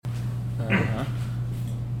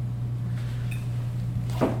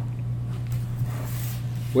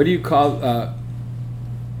What do you call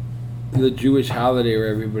the Jewish holiday where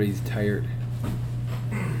everybody's tired?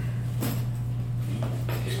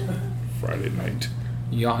 Friday night.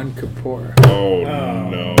 Yom Kippur. Oh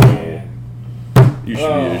no. You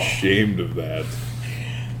should be ashamed of that.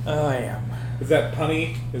 Oh, I am. Is that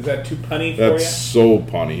punny? Is that too punny for That's you? so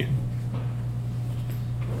punny.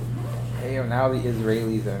 Hey, now the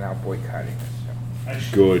Israelis are now boycotting us.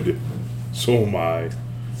 So. Good. So am I.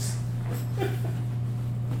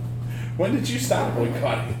 When did you stop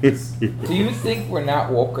boycotting? Do you think we're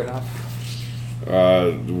not woke enough?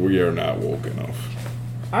 We are not woke enough.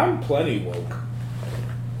 I'm plenty woke.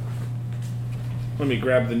 Let me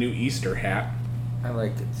grab the new Easter hat. I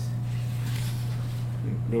like it.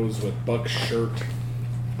 Goes with Buck's shirt.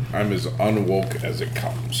 I'm as unwoke as it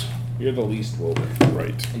comes. You're the least woke.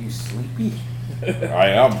 Right. Are you sleepy? I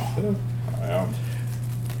am.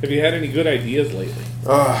 Have you had any good ideas lately?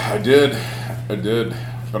 I did,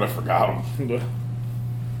 but I forgot them.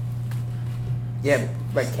 Yeah,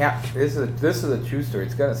 but Cap, this is a true story.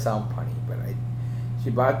 It's gonna sound funny, but she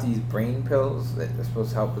bought these brain pills that are supposed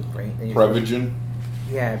to help with brain. Prevagen?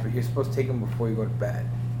 Yeah, but you're supposed to take them before you go to bed.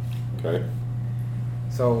 Okay.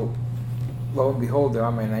 So, lo and behold, they're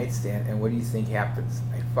on my nightstand, and what do you think happens?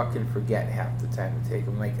 I fucking forget half the time to take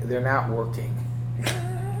them. Like, they're not working.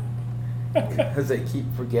 Because I keep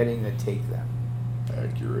forgetting to take them.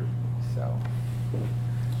 Accurate. So, you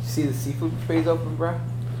see the seafood buffet's open, bro?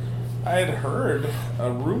 I had heard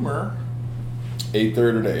a rumor. 8:30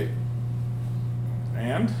 today.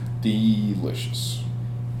 And? Delicious.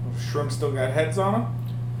 Shrimp still got heads on them?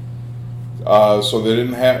 So they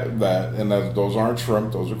didn't have that, and those aren't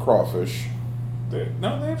shrimp, those are crawfish.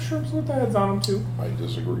 No, they have shrimps with the heads on them too. I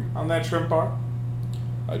disagree. On that shrimp bar?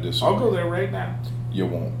 I disagree. I'll go there right now. You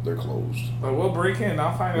won't. They're closed. But we'll break in.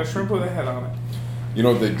 I'll find a shrimp with a head on it. You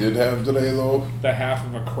know what they did have today, though? The half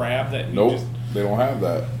of a crab that you Nope. just... They don't have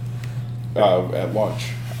that at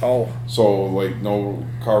lunch. Oh. So, like, no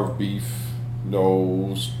carved beef,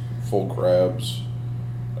 no full crabs.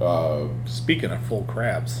 Speaking of full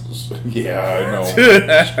crabs. Yeah, I know.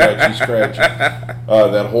 Scratchy.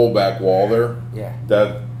 That whole back wall there, Yeah.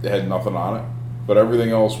 that had nothing on it. But everything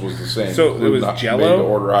else was the same. So it was Made Jell-O? to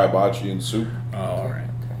order hibachi and soup. Oh, all right.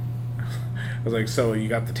 I was like, so you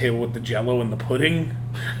got the table with the Jell-O and the pudding?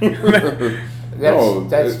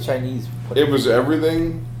 That's Chinese pudding. It was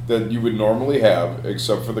everything that you would normally have,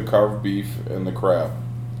 except for the carved beef and the crab.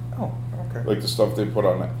 Oh, okay. Like the stuff they put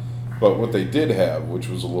on it. But what they did have, which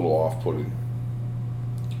was a little off-putting,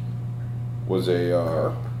 was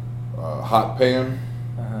a hot pan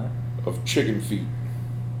Uh-huh. of chicken feet.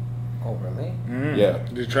 Oh, really? Mm. Yeah.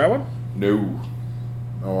 Did you try one? No,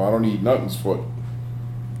 I don't eat nothing's foot.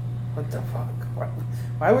 What the fuck?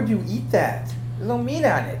 Why would you eat that? There's no meat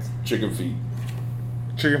on it. Chicken feet.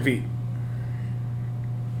 Chicken feet.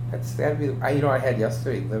 That's gotta be. You know what I had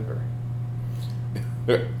yesterday? Liver.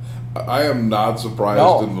 I am not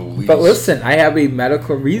surprised in the least. But listen, I have a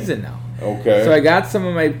medical reason now. Okay. So I got some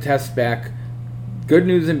of my tests back. Good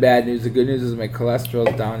news and bad news. The good news is my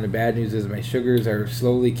cholesterol's down. The bad news is my sugars are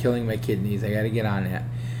slowly killing my kidneys. I got to get on that.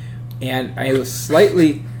 And I was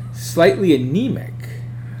slightly anemic,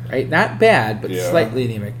 right? Not bad, but slightly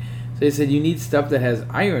anemic. So they said you need stuff that has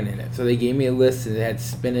iron in it. So they gave me a list and it had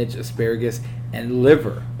spinach, asparagus, and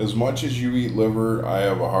liver. As much as you eat liver, I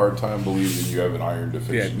have a hard time believing you have an iron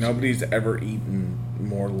deficiency. Yeah, nobody's ever eaten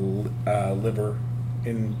more liver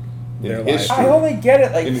in their life. history. I only get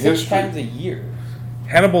it like In 6 history. times a year.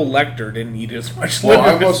 Hannibal Lecter didn't eat as much Well,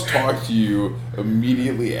 liver. I must talk to you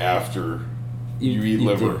immediately after you eat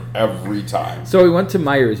liver did. every time. So we went to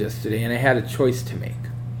Myers yesterday, and I had a choice to make.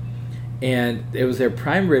 And it was their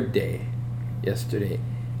prime rib day yesterday.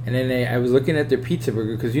 And then I was looking at their pizza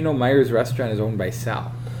burger, because you know Myers restaurant is owned by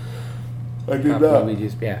Sal. I did Papa not.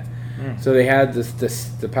 Luigi's, yeah. So they had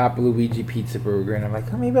the Papa Luigi pizza burger, and I'm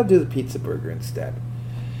like, oh, maybe I'll do the pizza burger instead.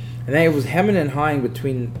 And then I was hemming and hawing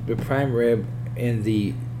between the prime rib and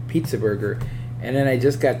the pizza burger, and then I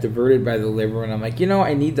just got diverted by the liver, and I'm like,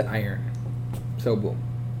 I need the iron. So boom,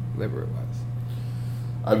 liver it was.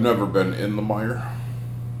 I've never been in the Meijer,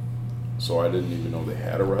 so I didn't even know they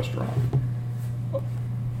had a restaurant.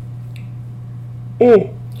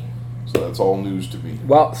 Oh. So that's all news to me.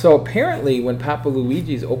 Well, so apparently when Papa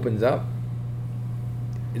Luigi's opens up,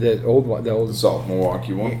 the old South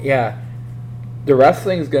Milwaukee one, yeah, the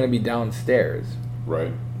wrestling's going to be downstairs.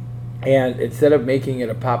 right? And instead of making it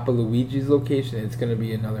a Papa Luigi's location, it's going to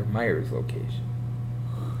be another Myers location.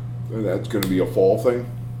 That's going to be a fall thing.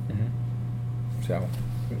 So,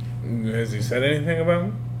 Has he said anything about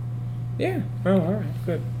it? yeah. Oh, all right,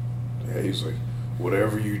 good. Yeah, he's like,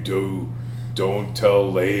 whatever you do, Don't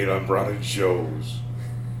tell Lane I'm running shows.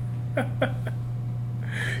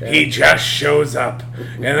 He just shows up,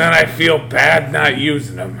 and then I feel bad not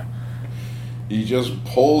using him. He just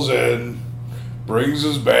pulls in, brings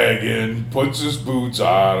his bag in, puts his boots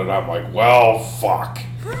on, and I'm like, well, fuck.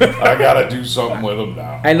 I gotta do something with him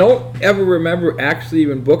now. I don't ever remember actually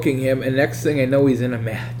even booking him, and next thing I know, he's in a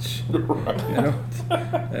match. Right.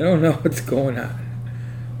 I don't know what's going on.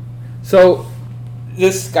 So,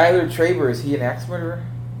 this Skylar Traber, is he an axe murderer?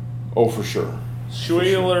 Oh, for sure.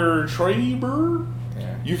 Schuyler Traber?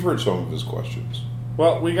 Yeah. You've heard some of his questions.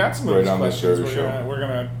 Well, we got some of Right his on this questions. very show. We're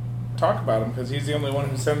gonna talk about him because he's the only one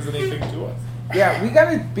who sends anything to us. Yeah, we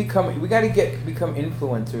gotta become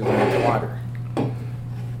influencers in the water.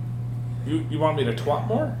 You want me to twat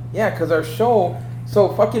more? Yeah, because our show, so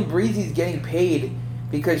fucking Breezy's getting paid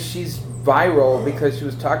because she's viral because she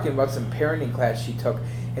was talking about some parenting class she took,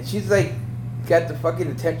 and she's like got the fucking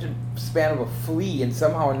attention span of a flea, and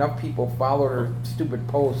somehow enough people followed her stupid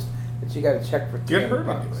post that she got to check for Get her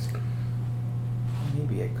 $300. into it.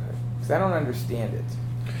 Maybe I could, because I don't understand it.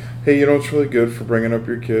 Hey, you know what's really good for bringing up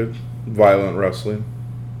your kid? Violent wrestling.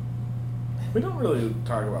 We don't really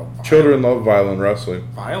talk about Children love violent wrestling.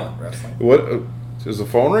 violent wrestling. What is the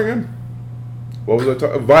phone ringing? What was I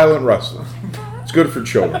talking? Violent wrestling. It's good for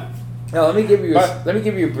children. Now let me give you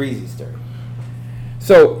a Breezy story.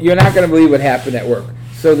 So you're not gonna believe what happened at work.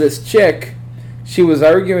 So this chick, she was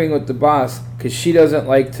arguing with the boss because she doesn't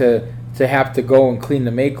like to have to go and clean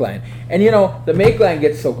the make line. And you know, the make line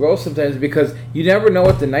gets so gross sometimes because you never know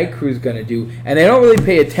what the night crew's gonna do, and they don't really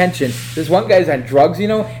pay attention. This one guy's on drugs, you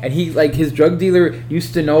know, and he, like, his drug dealer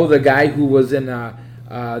used to know the guy who was in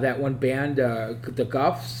that one band, the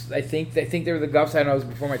Guffs. I think they were the Guffs. I don't know, it was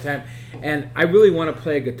before my time. And I really want to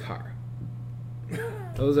play a guitar.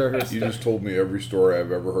 Those are her You stuff. just told me every story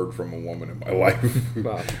I've ever heard from a woman in my life.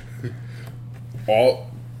 Wow.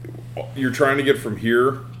 You're trying to get from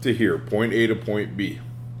here to here, point A to point B,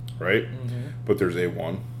 right? Mm-hmm. But there's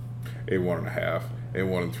A1, A1.5,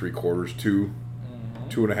 A1 3/4, 2,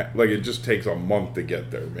 2.5. Like, it just takes a month to get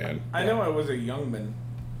there, man. I know I was a young man.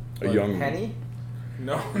 A young Penny?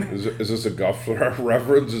 No. Is this a Guff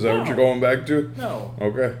reference? Is that what you're going back to? No.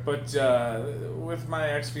 Okay. But with my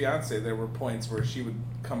ex-fiance, there were points where she would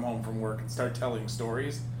come home from work and start telling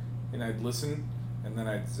stories, and I'd listen, and then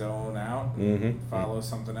I'd zone out and follow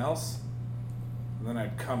something else. And then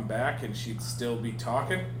I'd come back, and she'd still be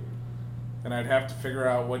talking, and I'd have to figure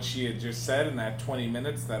out what she had just said in that 20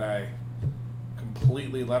 minutes that I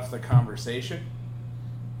completely left the conversation.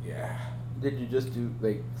 Yeah. Did you just do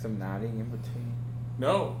like some nodding in between?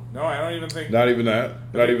 No, I don't even think... Not even that?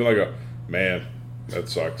 Not even like a, man, that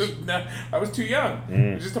sucks. No, I was too young.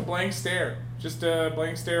 It was just a blank stare. Just a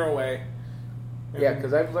blank stare away. Yeah,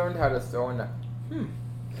 because I've learned how to throw in a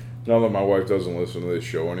Now that my wife doesn't listen to this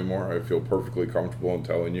show anymore, I feel perfectly comfortable in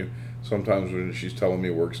telling you. Sometimes when she's telling me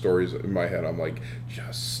work stories, in my head I'm like,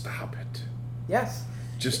 just stop it. Yes.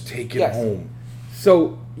 Just take it Yes. home.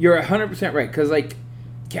 So you're 100% right, because like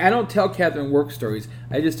I don't tell Catherine work stories.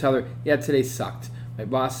 I just tell her, yeah, today sucked. My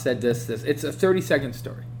boss said this. It's a 30-second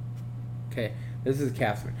story. Okay, this is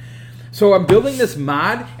Catherine. So I'm building this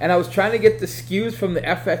mod, and I was trying to get the SKUs from the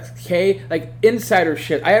FXK, like insider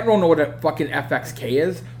shit. I don't know what a fucking FXK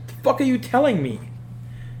is. What the fuck are you telling me?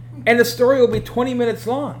 And the story will be 20 minutes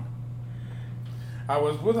long. I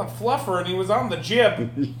was with a fluffer and he was on the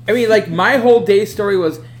jib. I mean, like, my whole day story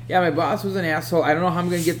was, yeah, my boss was an asshole. I don't know how I'm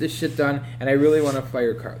going to get this shit done, and I really want to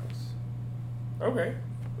fire Carlos. Okay.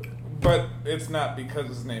 But it's not because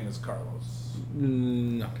his name is Carlos.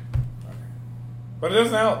 No. Okay. But it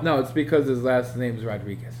doesn't help. No, it's because his last name is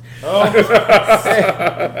Rodriguez. Oh.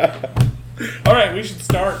 All right, we should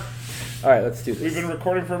start. All right, let's do this. We've been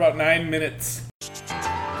recording for about 9 minutes.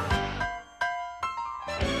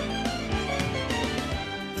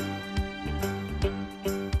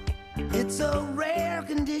 It's a rare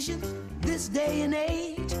condition this day and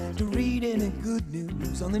age to read any good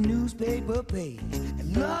news on the newspaper page.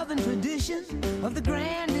 And love and tradition of the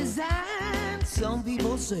grand design, some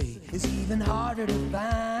people say, is even harder to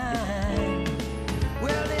find.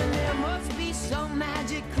 Well, then there must be some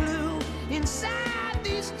magic clue inside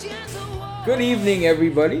these gentle walls. Good evening,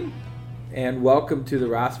 everybody, and welcome to the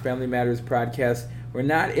Ross Family Matters Prodcast. We're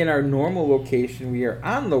not in our normal location. We are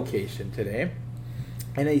on location today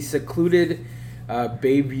in a secluded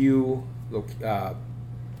Bayview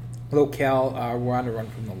locale. We're on the run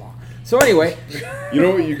from the law. So anyway. You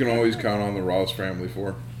know what you can always count on the Ross family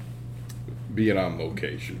for? Being on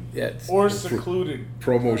location. Yeah, Or secluded.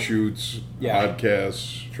 Promo shoots, Yeah.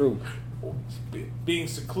 podcasts. True. Being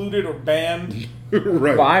secluded or banned.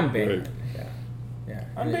 Right. Well, I'm banned. Right. Yeah.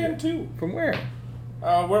 I'm banned too. From where?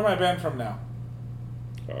 Where am I banned from now?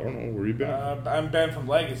 I don't know. Where you been? I'm banned from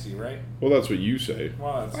Legacy, right? Well, that's what you say.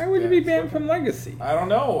 Well, Why would you be banned from Legacy? I don't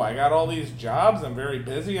know. I got all these jobs. I'm very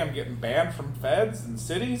busy. I'm getting banned from feds and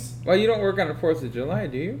cities. Well, you don't work on the 4th of July,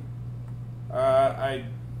 do you? I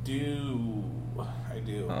do. Oh,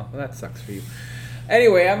 well, that sucks for you.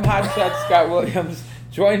 Anyway, I'm Hotshot Scott Williams,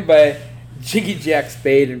 joined by Jiggy Jack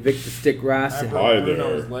Spade and Victor Stick Ross. I And broke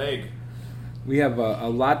Bruno's leg. we have a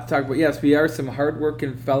lot to talk about. Yes, we are some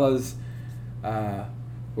hardworking fellas.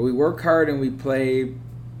 But we work hard and we play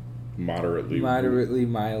Moderately.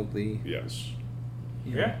 mildly. Yes.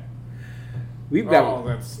 You know. Yeah. We've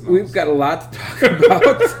that's got a lot to talk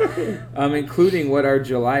about, including what our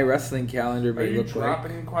July wrestling calendar Are may you look like.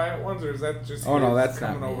 dropping quiet ones, or is that just Oh no, his that's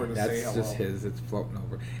not coming over me. to say That's hello? just his. It's floating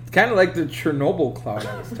over. It's kind of like the Chernobyl cloud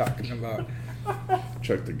I was talking about.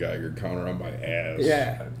 Check the Geiger counter on my ass.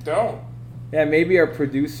 Yeah, Don't. yeah. Maybe our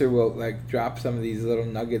producer will like drop some of these little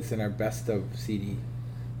nuggets in our best of CD.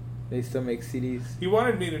 They still make CDs. He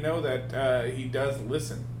wanted me to know that he does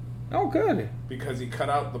listen Oh, good. because he cut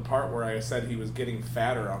out the part where I said he was getting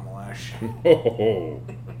fatter on the last show. Oh,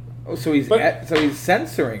 Oh, so he's But- he's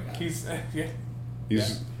censoring us. He's yeah.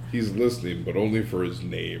 he's listening, but only for his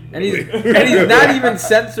name. And he's really. and he's not even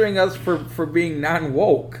censoring us for being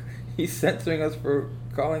non-woke. He's censoring us for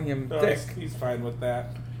calling him No, thick. he's fine with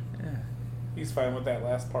that. Yeah. He's fine with that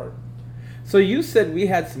last part. So you said we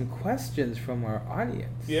had some questions from our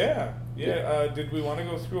audience. Yeah. Did we want to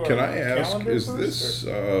go through Can our I ask? calendar Is first,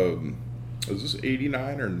 this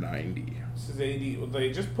 89 or 90? This is 80. Well,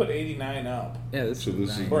 they just put 89 up. Yeah, this So is this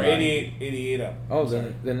is 90. Or 90. 88 up. Oh,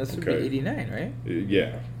 Sorry. then this would Okay. be 89, right?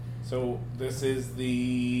 Yeah. So this is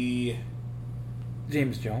the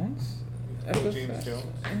James Jones? James Jones.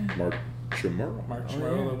 Mark Chimura. Mark Oh,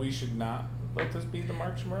 Chimero, yeah. that we should not let this be the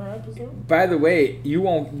Mark Chimero episode. By the way,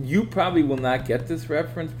 you probably will not get this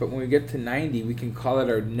reference, but when we get to 90, we can call it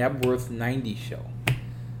our Nebworth 90 show. I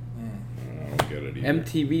don't get it either.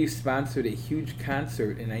 MTV sponsored a huge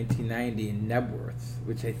concert in 1990 in Nebworth,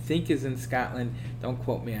 which I think is in Scotland. Don't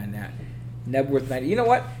quote me on that. Nebworth 90. You know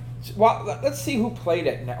what? Well, let's see who played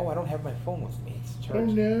it. Oh, I don't have my phone with me. It's Oh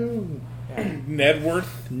charged. no.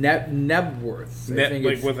 Nedworth. Nebworth. I think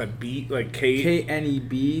Like it's with a B, like K.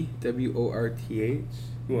 KNEBWORTH.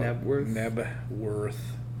 Nebworth. Nebworth.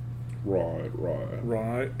 Right.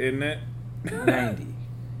 Right, isn't it? 90.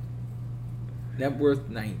 Nebworth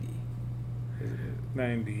 90.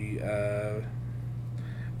 90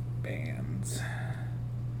 bands.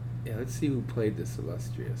 Yeah, let's see who played this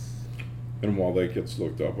illustrious. And while that gets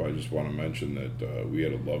looked up, I just want to mention that we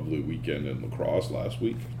had a lovely weekend in lacrosse last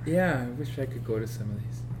week. Yeah, I wish I could go to some of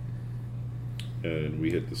these. And we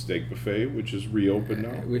hit the steak buffet, which is reopened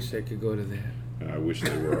I now. wish I could go to that. And I wish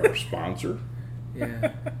they were our sponsor.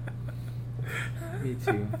 Yeah. Me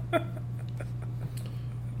too.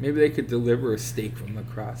 Maybe they could deliver a steak from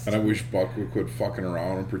lacrosse. And I wish Buck would quit fucking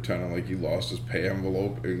around and pretending like he lost his pay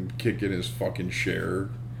envelope and kick in his fucking share.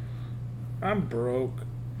 I'm broke.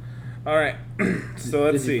 All right, so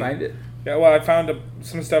let's Did see. you find it? Yeah, well, I found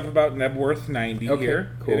some stuff about Nebworth 90 Okay,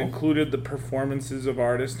 here. cool. It included the performances of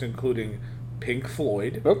artists including Pink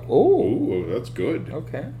Floyd, Oh, Oh, that's good.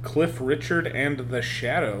 okay. Cliff Richard and the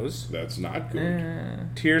Shadows, That's not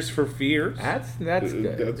good. Tears for Fears, That's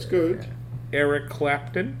good. That's good. Eric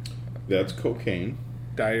Clapton, That's cocaine.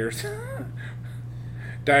 Dire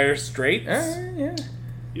Straits, Yeah.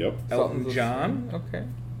 Yep. Elton John, Okay.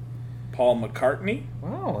 Paul McCartney,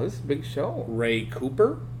 Wow, this is a big show. Ray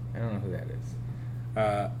Cooper, I don't know who that is.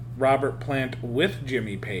 Robert Plant with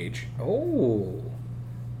Jimmy Page, Oh.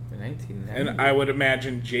 1990. and I would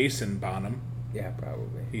imagine Jason Bonham. Yeah,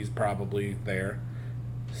 probably. He's probably there.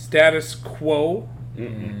 Status Quo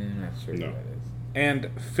Not sure No. who that is. and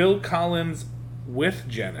Phil Collins with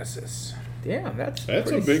Genesis. Damn, that's a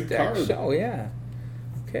pretty big stacked card. show, yeah.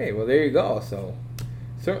 Okay, well there you go. So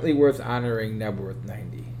certainly worth honoring Nebworth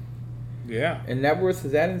 90. Yeah. And Nebworth,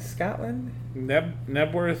 is that in Scotland?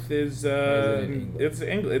 Nebworth is Or is it in England? it's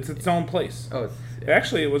England. It's its own place. Oh, it's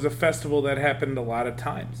Actually, it was a festival that happened a lot of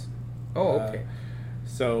times. oh okay.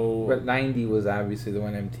 So But 90 was obviously the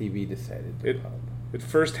one MTV decided to It- pub. it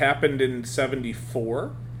first happened in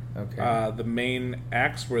 '74. Okay. The main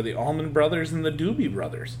acts were the Allman Brothers and the Doobie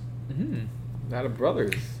Brothers. Not a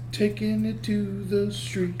brothers. Taking it to the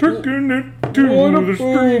street. Taking it to the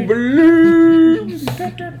street. believes.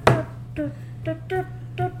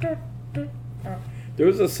 There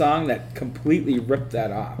was a song that completely ripped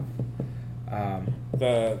that off.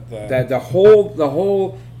 The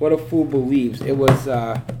whole What a Fool Believes. It was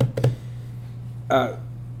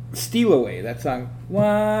Steal Away, that song.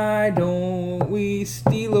 Why don't we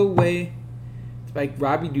steal away? It's by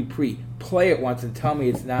Robbie Dupree. Play it once and tell me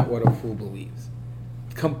it's not What a Fool Believes.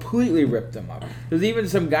 Completely ripped them up. There's even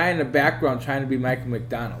some guy in the background trying to be Michael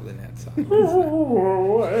McDonald in that song.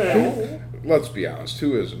 Let's be honest.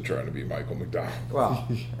 Who isn't trying to be Michael McDonald? Well,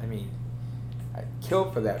 I mean, I'd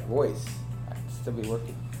kill for that voice. I'd still be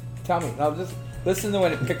working. Tell me. No, just listen to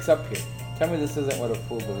when it picks up here. Tell me this isn't What a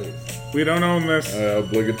Fool Believes. We don't own this.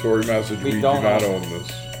 Obligatory message. We do don't not own own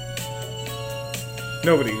this.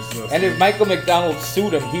 Nobody's listening. And if Michael McDonald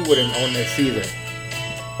sued him, he wouldn't own this either.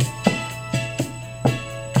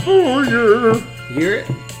 Oh, yeah. Hear it?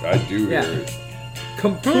 I do Yeah. hear it.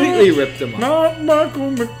 Completely ripped him up. Not Michael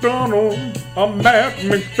McDonald. I'm Matt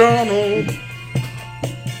McDonald.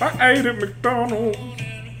 I ate at McDonald's.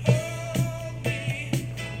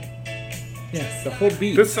 Yes, the whole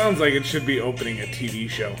beat. This sounds like it should be opening a TV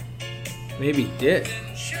show. Maybe it did.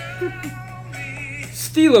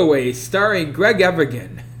 Steal Away, starring Greg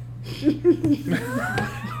Evergan.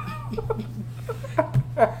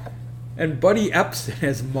 And Buddy Epson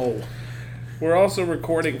as Mo. We're also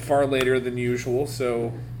recording far later than usual,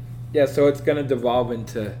 so Yeah, so it's going to devolve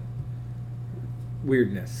into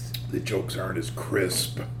weirdness. The jokes aren't as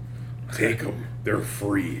crisp. Take them. They're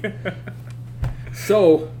free.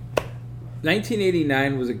 So,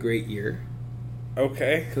 1989 was a great year.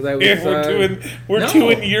 okay. Because I was. And we're no,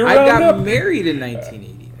 doing year I round got up. married in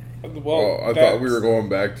 1989. Oh, I thought we were going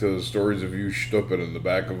back to the stories of you stooping in the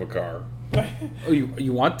back of a car. Oh,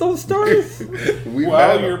 you want those stories?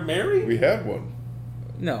 While you're married? We had one.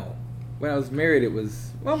 No. When I was married, it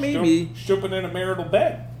was, well, maybe. Stooping in a marital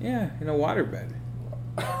bed. Yeah, in a waterbed.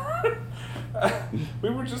 We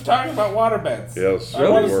were just talking about waterbeds. Yes, I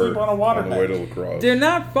want to we were sleep on a on the way to waterbed. lacrosse. They're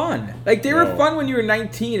not fun. Like, they were No. fun when you were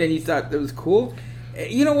 19 and you thought that was cool.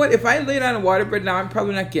 You know what? If I laid on a waterbed now, I'm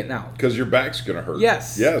probably not getting out. Because your back's going to hurt.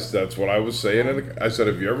 Yes. Yes, that's what I was saying. And I said,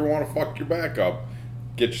 if you ever want to fuck your back up,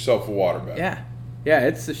 get yourself a waterbed. Yeah. Yeah,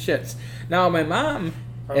 it's the shits. Now, my mom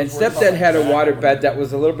I and was worried about stepdad my had a back. waterbed that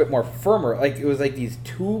was a little bit more firmer. Like, it was like these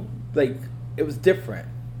two, like, it was different,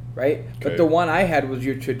 right? But Okay. the one I had was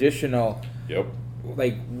your traditional, Yep.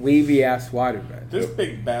 like, wavy-ass waterbed. This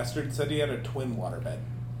big bastard said he had a twin waterbed.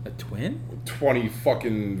 A twin?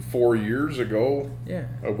 4 years ago, Yeah.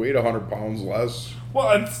 I weighed 100 pounds less. Well,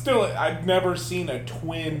 it's still, I've never seen a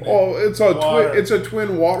twin. Oh, it's a water- twin. It's a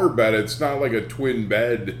twin water bed. It's not like a twin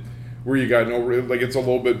bed where you got no like. It's a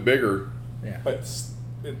little bit bigger. Yeah. But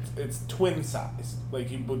it's twin size. Like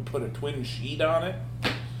you would put a twin sheet on it.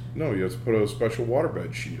 No, you have to put a special water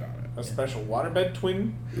bed sheet on it. A special waterbed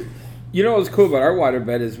twin. You know what's cool about our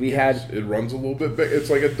waterbed is we had... It runs a little bit big. It's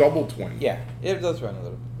like a double twin. Yeah, it does run a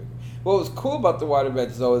little bit bigger. What was cool about the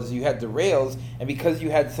waterbeds, though, is you had the rails, and because you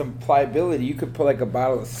had some pliability, you could put like a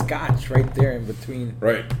bottle of scotch right there in between.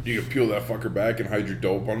 Right. You can peel that fucker back and hide your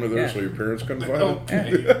dope under there Yeah. so your parents couldn't find Okay.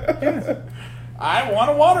 it. Yeah. I want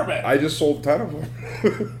a waterbed. I just sold 10 of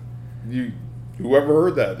them. Whoever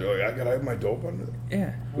heard that, they're like, I gotta have my dope under there.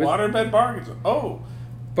 Yeah. With- Waterbed bargains. Oh,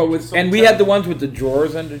 but with So and we tell- had the ones with the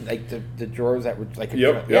drawers under, like the drawers that were like.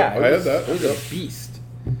 Yep, yeah, I it had was, that, It was yep. a beast.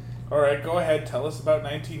 all right. Go ahead. Tell us about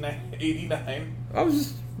 1989. I was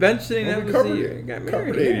just mentioning Well, that we was the covered, year I got married.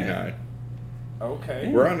 covered yeah. 89. Okay.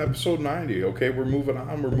 We're on episode 90. Okay, we're moving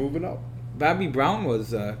on. We're moving up. Bobby Brown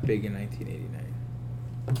was big in 1989.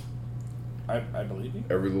 I believe you.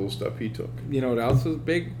 Every little step he took. You know what else was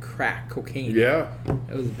big? Crack cocaine. Yeah,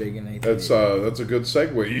 That was big in 1989. that's a good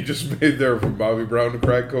segue you just made there from Bobby Brown to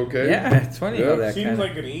crack cocaine. Yeah, it's funny Yeah. how that Seems kind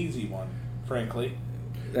like an easy one, frankly.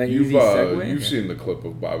 that You've easy segue. you've Yeah. seen the clip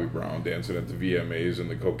of Bobby Brown dancing at the VMAs and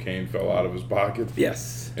the cocaine fell out of his pocket.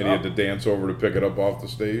 Yes. And he had to dance over to pick it up off the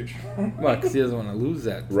stage. Well, because he doesn't want to lose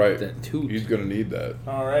that. Right. That toot. He's gonna need that.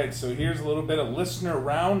 All right. So here's a little bit of listener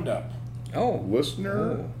roundup. Oh,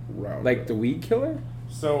 Listener round. like the weed killer?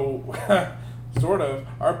 So, sort of,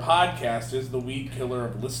 our podcast is the weed killer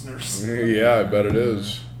of listeners. Yeah, I bet it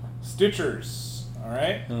is. Stitchers. All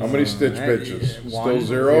right. How many Stitch Right, bitches? one, Still We're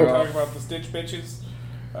zero? talking about the Stitch bitches.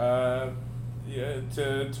 Yeah,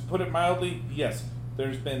 to put it mildly, yes.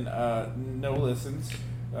 There's been no listens,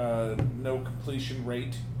 no completion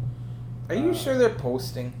rate. Are you sure they're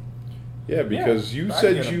posting? Yeah, because you I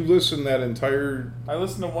said get 'em. you listened that entire, I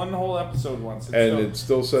listened to one whole episode once. and it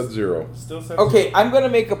still said zero. still says Okay, I'm going to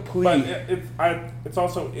make a plea. but it's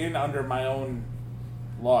also in under my own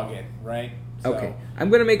login, right? So, Okay, I'm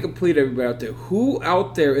going to make a plea to everybody out there. Who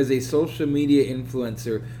out there is a social media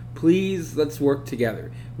influencer? Please, let's work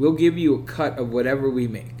together. We'll give you a cut of whatever we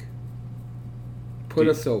make. Put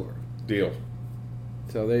Deal. us over. Deal.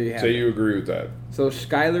 So there you have Say it. you agree with that. So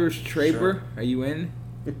Skylar's Traber, Sure. are you in?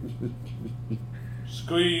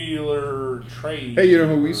 Squealer trade. Hey, you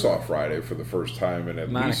know who we saw Friday for the first time in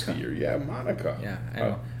at least a Monica. year? Yeah, Monica.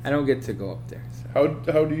 Yeah, I don't get to go up there. So.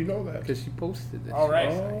 How do you know that? Because she posted this. All right.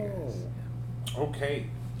 Oh. Okay.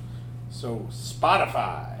 So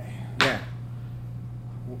Spotify. Yeah.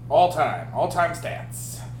 All time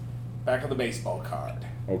stats. Back of the baseball card.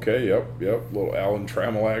 Okay, yep. Little Alan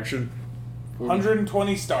Trammell action.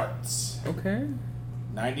 120 starts. Okay.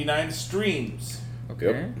 99 streams. Okay.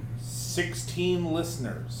 Yep. 16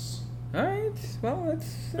 listeners. All right. Well,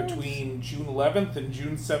 that's Between June 11th and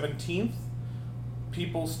June 17th,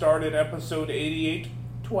 people started episode 88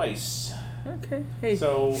 twice. Okay. Hey.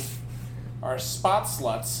 So, our spot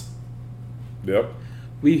sluts. Yep.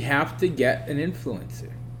 We have to get an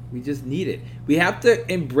influencer. We just need it. We have to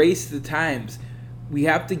embrace the times. We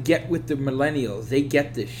have to get with the millennials. They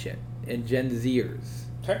get this shit. And Gen Zers.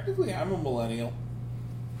 Technically, I'm a millennial.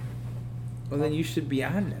 Well, then you should be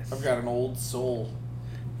on this. I've got an old soul.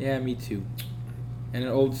 Yeah, me too. And an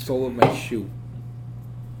old sole of my shoe.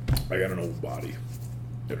 I got an old body.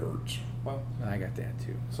 It hurts. Well, I got that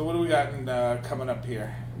too. so what do we got coming up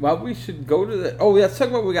here? Well, we should go to the... Oh, let's talk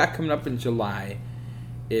about what we got coming up in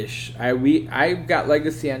July-ish. I've got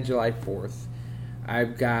Legacy on July 4th.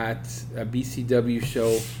 I've got a BCW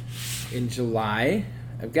show in July.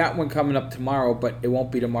 I've got one coming up tomorrow, but it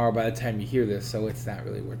won't be tomorrow by the time you hear this, so it's not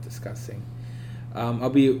really worth discussing. I'll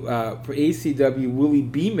be for ACW Willie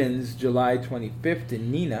Beeman's July 25th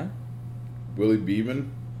in Neenah. Willie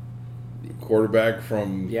Beeman, quarterback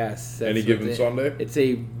from Yes. that's Any what Given Sunday? It's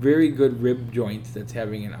a very good rib joint that's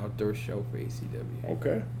having an outdoor show for ACW.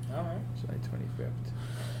 Okay. All right. July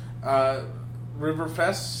 25th.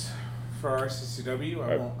 Riverfest for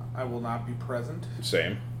RCCW. I will not be present.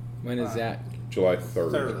 Same. When is that? July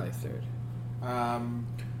 3rd. Third. July 3rd.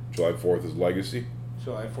 July 4th is Legacy.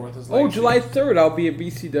 July 4th is Oh, Legacy. July 3rd, I'll be at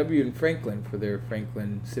BCW in Franklin for their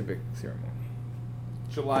Franklin Civic ceremony.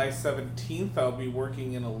 July 17th, I'll be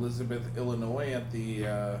working in Elizabeth, Illinois at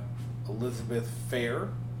the Elizabeth Fair.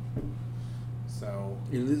 So,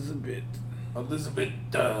 Elizabeth.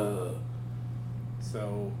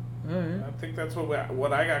 So, All right. I think that's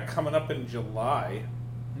what I got coming up in July.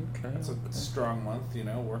 Okay. That's a strong month, you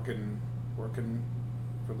know, working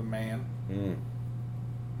for the man.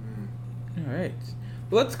 All right.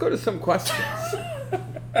 Well, let's go to some questions.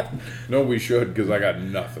 No, we should, because I got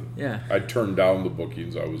nothing. Yeah. I turned down the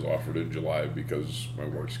bookings I was offered in July because my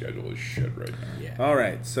work schedule is shit right now. Yeah. All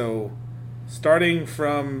right, so starting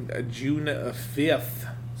from June 5th,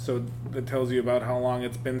 so that tells you about how long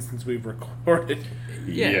it's been since we've recorded.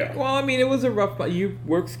 Yeah. Well, I mean, it was a rough. Your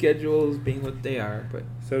work schedules being what they are, but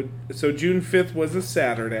So June 5th was a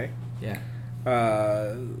Saturday, yeah.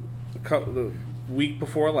 the week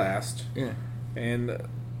before last, Yeah. and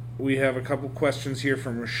we have a couple questions here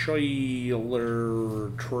from Schuyler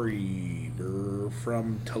Trader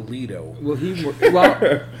from Toledo. Will he?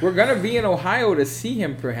 Well, we're gonna be in Ohio to see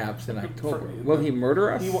him perhaps in October. Will he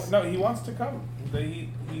murder us? He wants to come. He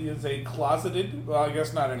is a closeted. Well, I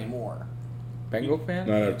guess not anymore. Bengal fan?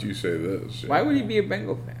 Not after you say this. Why would he be a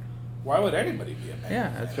Bengal fan? Why would anybody be a man?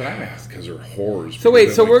 Yeah, that's what I'm asking. Because they're whores. So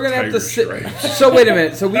wait, so Like we're gonna have to tiger sit. stripes. So wait a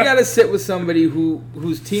minute. So we got to sit with somebody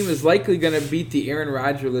whose team is likely going to beat the Aaron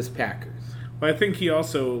Rodgers-less Packers. Well, I think he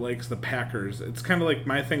also likes the Packers. It's kind of like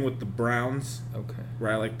my thing with the Browns, Okay.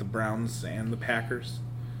 where I like the Browns and the Packers.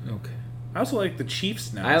 Okay. I also like the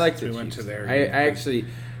Chiefs now. I like since the we Chiefs. went to their I actually,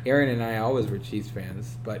 Aaron and I always were Chiefs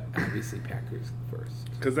fans, but obviously Packers first.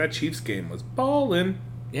 because that Chiefs game was ballin'.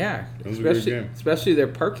 Yeah, That was a good game. especially their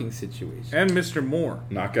parking situation. And Mr. Moore.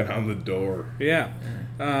 Knocking on the door. Yeah.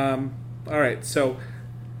 All right. So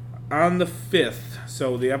on the 5th,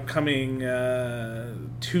 so the upcoming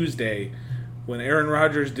Tuesday, when Aaron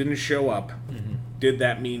Rodgers didn't show up, did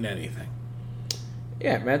that mean anything?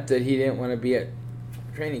 Yeah, it meant that he didn't want to be at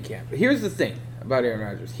training camp. But here's the thing about Aaron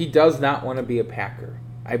Rodgers. He does not want to be a Packer.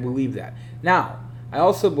 I believe that. Now, I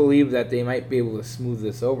also believe that they might be able to smooth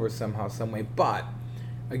this over somehow, some way. But,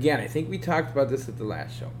 again, I think we talked about this at the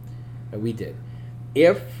last show. We did.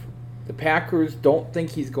 If the Packers don't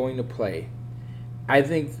think he's going to play, I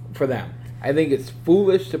think, for them, I think it's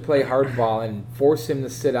foolish to play hardball and force him to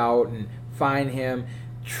sit out and fine him,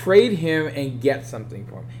 trade him, and get something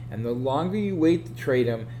for him. And the longer you wait to trade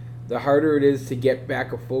him, the harder it is to get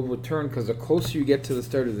back a full return, because the closer you get to the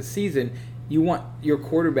start of the season, you want your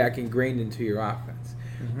quarterback ingrained into your offense.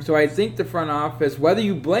 So I think the front office, whether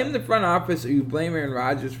you blame the front office or you blame Aaron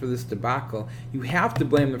Rodgers for this debacle, you have to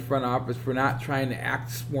blame the front office for not trying to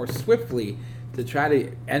act more swiftly to try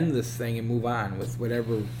to end this thing and move on with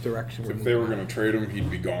whatever direction we're If moving they were on. going to trade him,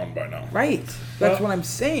 he'd be gone by now. Right. That's Well, what I'm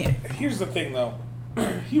saying. Here's the thing, though.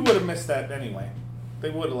 he would have missed that anyway. They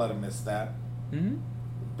would have let him miss that. Mm-hmm.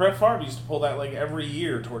 Brett Favre used to pull that like every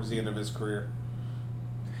year towards the end of his career.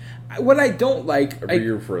 What I don't like... Every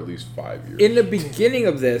year for at least 5 years. In the beginning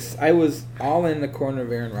of this, I was all in the corner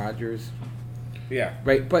of Aaron Rodgers. Yeah.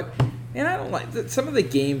 Right? But... And I don't like... Some of the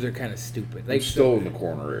games are kind of stupid. Like, I'm still in the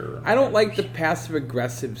corner Aaron. I don't like the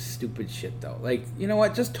passive-aggressive stupid shit, though. Like, you know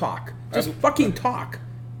what? Just talk. Just fucking talk.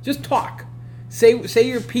 Just talk. Say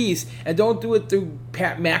your piece, and don't do it through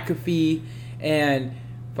Pat McAfee and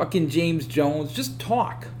fucking James Jones. Just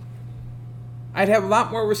talk. I'd have a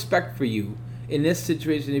lot more respect for you in this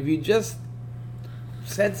situation if you just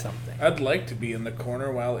said something. I'd like to be in the corner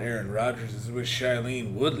while Aaron Rodgers is with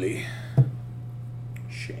Shailene Woodley.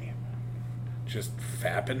 Shame. Just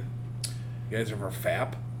fapping. You guys ever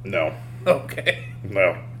fap? No. Okay.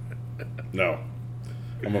 No.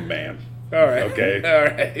 I'm a man. All right. Okay.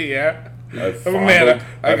 All right. Yeah. I've I'm a fondled, man.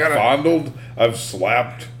 I've fondled, I've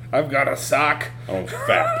slapped, I've got a sock. I don't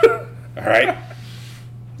fap. All right?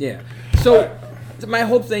 Yeah. So my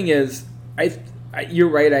whole thing is, you're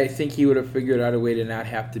right. I think he would have figured out a way to not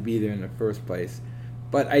have to be there in the first place.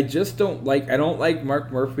 But I just don't like. I don't like Mark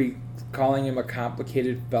Murphy calling him a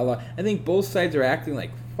complicated fella. I think both sides are acting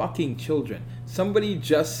like fucking children. Somebody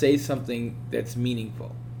just say something that's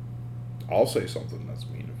meaningful. I'll say something that's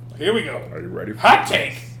meaningful. Here we go. Are you ready for Hot this?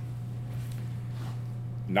 take.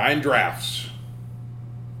 9 drafts.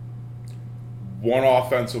 1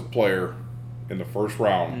 offensive player in the first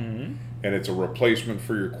round, and it's a replacement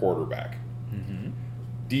for your quarterback.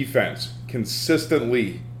 Defense,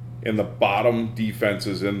 consistently in the bottom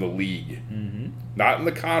defenses in the league. Not in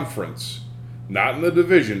the conference, not in the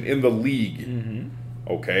division, in the league.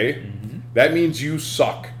 Okay? That means you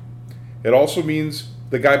suck. It also means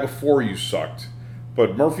the guy before you sucked.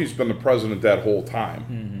 But Murphy's been the president that whole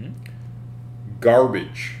time.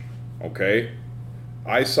 Garbage. Okay?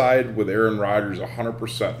 I side with Aaron Rodgers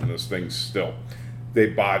 100% in this thing still. They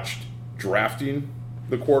botched drafting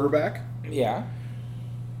the quarterback. Yeah.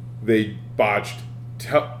 They botched,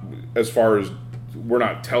 as far as we're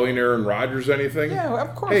not telling Aaron Rodgers anything. Yeah,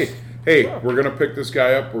 of course. Hey, Sure. we're going to pick this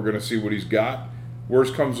guy up. We're going to see what he's got.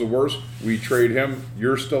 Worst comes to worst, we trade him.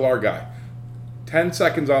 You're still our guy. 10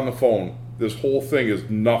 seconds on the phone. This whole thing is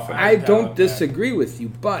nothing. I doubt don't that. disagree with you,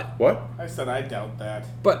 but What? I said I doubt that.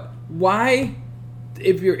 why,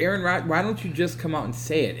 if you're Aaron Rodgers, why don't you just come out and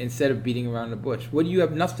say it instead of beating around the bush? What do you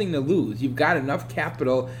have nothing to lose? You've got enough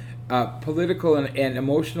capital, political and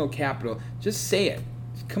emotional capital. Just say it.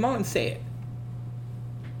 Just come out and say it.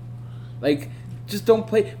 Like, just don't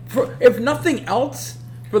play. If nothing else,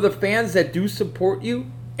 for the fans that do support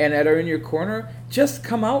you and that are in your corner, just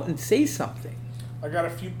come out and say something. I got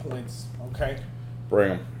a few points, okay?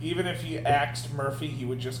 Bring him. Even if he axed Murphy, he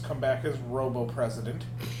would just come back as robo-president.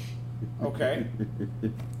 Okay?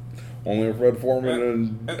 Only if Red Foreman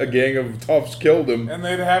and a gang of toughs killed him. And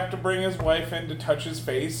they'd have to bring his wife in to touch his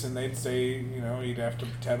face, and they'd say, you know, he'd have to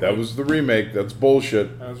pretend That like was the remake. That's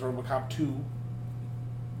bullshit. that was RoboCop 2.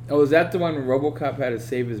 Oh, is that the one where RoboCop had to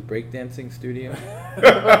save his breakdancing studio?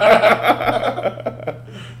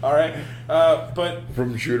 All right? But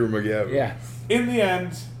From Shooter McGavin. Yeah. in the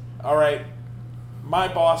end, all right, my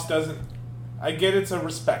boss doesn't... I get it's a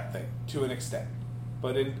respect thing, to an extent.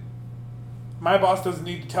 But my boss doesn't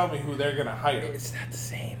need to tell me who they're going to hire. It's not the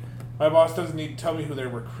same. My boss doesn't need to tell me who they're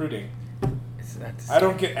recruiting. It's not the same. I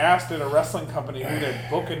don't get asked at a wrestling company who they're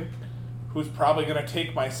booking, who's probably going to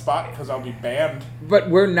take my spot because I'll be banned. But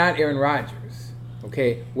we're not Aaron Rodgers.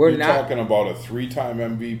 Okay? We're You're not. talking about a 3-time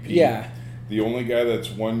MVP. Yeah. The only guy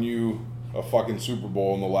that's won you a fucking Super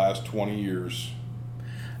Bowl in the last 20 years.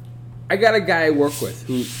 I got a guy I work with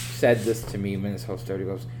who said this to me when this whole started. He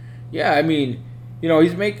goes, yeah, I mean, you know,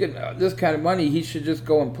 he's making this kind of money. He should just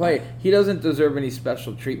go and play. He doesn't deserve any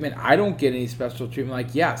special treatment. I don't get any special treatment.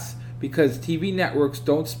 Like, yes, because TV networks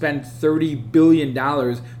don't spend $30 billion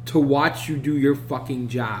to watch you do your fucking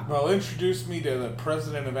job. Well, introduce me to the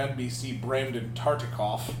president of NBC, Brandon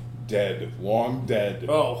Tartikoff. Dead. Long dead.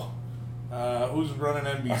 Oh, who's running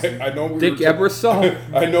NBC? I know we Dick were Ebersol.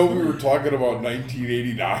 I know we were talking about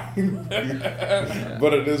 1989,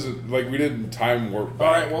 but it isn't like we didn't time warp. All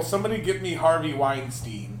right, well, somebody get me Harvey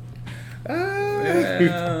Weinstein. He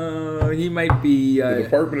might be. The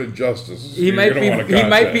Department of Justice. He you're might gonna be. wanna He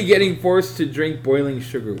might be contact. getting forced to drink boiling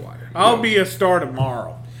sugar water. I'll be a star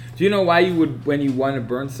tomorrow. Do you know why you would, when you want to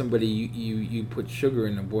burn somebody, you put sugar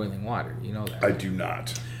in the boiling water? You know that. I do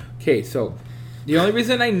not. Okay, so the only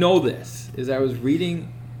reason I know this is I was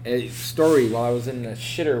reading a story while I was in the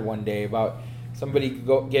shitter one day about somebody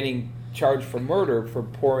getting charged for murder for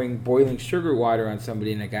pouring boiling sugar water on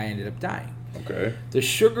somebody, and a guy ended up dying. Okay. The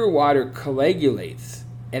sugar water coagulates,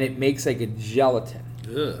 and it makes like a gelatin.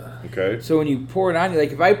 Ugh. Okay. So when you pour it on you,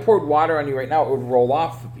 like if I poured water on you right now, it would roll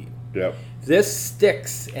off of you. Yep. This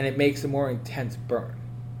sticks, and it makes a more intense burn,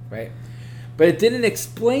 right? But it didn't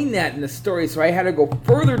explain that in the story, so I had to go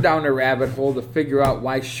further down the rabbit hole to figure out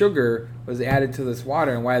why sugar was added to this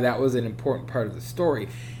water and why that was an important part of the story.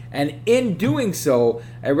 And in doing so,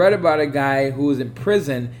 I read about a guy who was in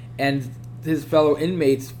prison, and his fellow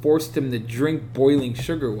inmates forced him to drink boiling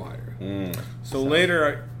sugar water. So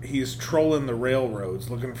later, he's trolling the railroads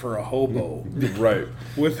looking for a hobo Right.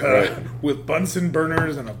 with Bunsen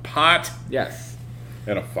burners and a pot. Yes.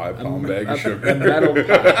 And a 5-pound bag of A sugar. metal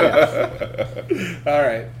pot, yes. All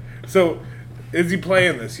right. So, is he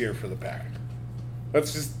playing this year for the Pack?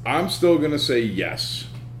 Let's just. I'm still going to say yes.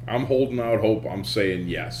 I'm holding out hope. I'm saying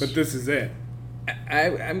yes. But this is it.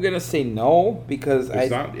 I'm going to say no because It's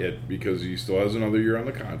not it, because he still has another year on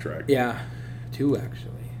the contract. Yeah, 2 actually.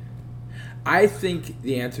 I think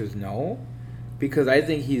the answer is no, because I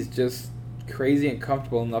think he's just crazy and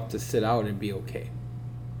comfortable enough to sit out and be okay.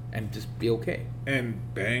 And just be okay.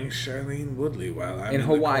 And bang Shailene Woodley while I'm In in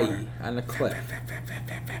Hawaii, the corner. on the cliff.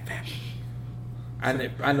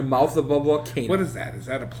 On the mouth of a volcano. What is that? Is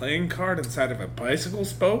that a playing card inside of a bicycle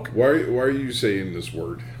spoke? Why are you saying this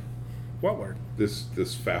word? What word? This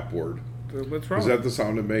fap word. What's wrong? Is that the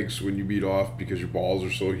sound it makes when you beat off because your balls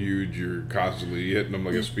are so huge you're constantly hitting them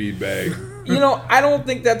like a speed bag? You know, I don't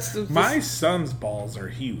think that's... My son's balls are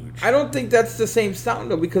huge. I don't think that's the same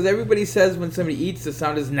sound, though, because everybody says when somebody eats, the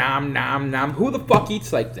sound is nom, nom, nom. Who the fuck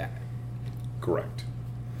eats like that? Correct.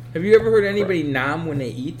 Have you ever heard anybody nom when they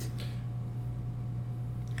eat?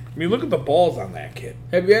 I mean, look at the balls on that kid.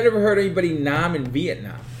 Have you ever heard anybody nom in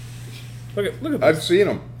Vietnam? Look at this. I've seen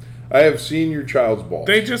them. I have seen your child's balls.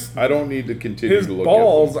 They just... I don't need to continue His to look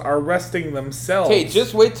balls at them. are resting themselves. Okay,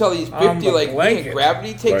 just wait till he's On 50 the like me blanket. and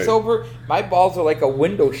gravity takes Right. over. My balls are like a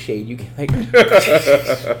window shade. You can like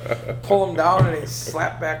pull them down and they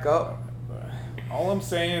slap back up. All I'm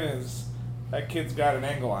saying is that kid's got an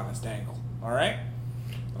angle on his dangle. All right?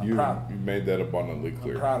 I'm You proud. made that abundantly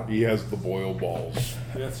clear. proud of him. He has the boil balls.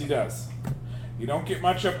 Yes, he does. You don't get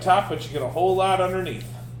much up top, but you get a whole lot underneath.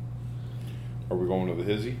 Are we going to the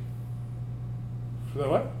hizzy? The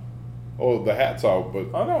what? Oh, the hat's out, but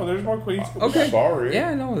Oh, no, there's more queens. Okay. sorry.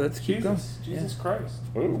 Yeah, no, let's keep going. Jesus Christ.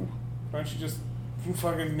 Ooh. Why don't you just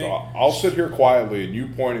fucking make... I'll sit here quietly and you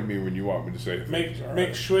point at me when you want me to say things. Make all make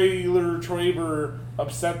right? Schwaler Traver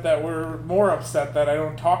upset that we're more upset that I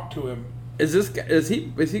don't talk to him. Is this guy, is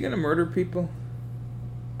he gonna murder people?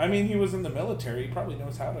 I mean, he was in the military. He probably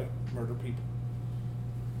knows how to murder people.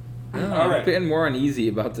 I don't know. All I'm right. feeling more uneasy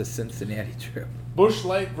about the Cincinnati trip. Bush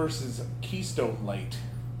Light versus Keystone Light.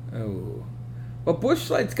 Oh, well, Busch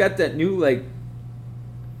Light's got that new like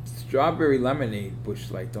strawberry lemonade Busch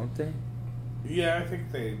Light, don't they? Yeah, I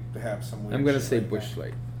think they have some weird I'm gonna shit say like Busch that.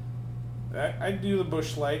 Light. I do the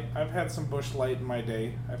Bush Light. I've had some Bush Light in my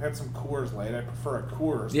day. I've had some Coors Light. I prefer a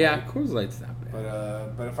Coors Yeah, Light. Coors Light's not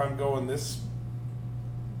bad. But if I'm going this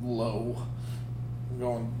low, I'm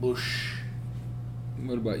going Bush.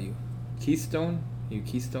 What about you? Keystone? You a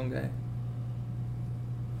Keystone guy?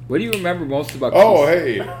 What do you remember most about Oh,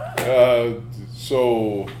 Keystone? hey.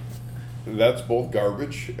 So that's both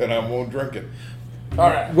garbage, and I won't drink it. All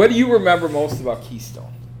right. What do you remember most about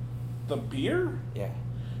Keystone? The beer? Yeah.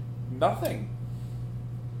 Nothing.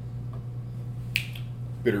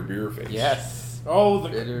 Bitter beer face. Yes. Oh,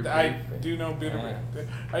 Bitter I beer. do know bitter Yeah. beer.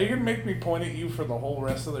 Are you gonna make me point at you for the whole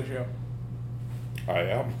rest of the show? I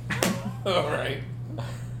am. All right.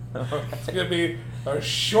 It's gonna be a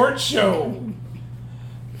short show.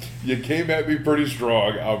 You came at me pretty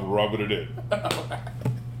strong. I'm rubbing it in.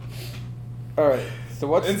 All right. So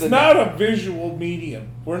what's It's the not a visual medium.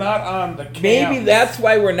 We're not on the cam. Maybe that's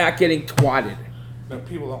why we're not getting twatted. No,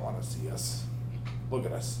 people don't want to see us. Look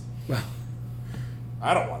at us.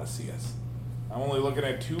 I don't want to see us. I'm only looking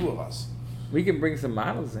at 2 of us. We can bring some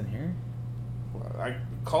models in here. I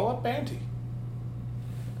call up Banty.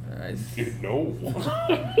 No.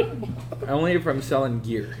 Only if I'm selling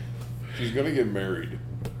gear. She's going to get married.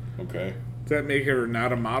 Okay? Does that make her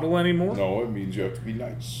not a model anymore? No, it means you have to be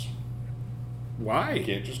nice. You Why?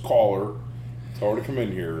 can't just call her, tell her to come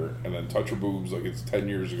in here, and then touch her boobs like it's 10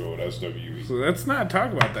 years ago at SWE. So let's not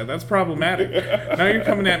talk about that. That's problematic. Now you're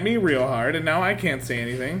coming at me real hard, and now I can't say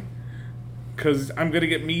anything. Because I'm going to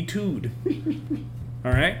get me too'd.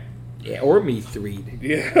 All right? Yeah, or me threed.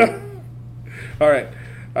 Yeah. All right.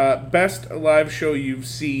 Best live show you've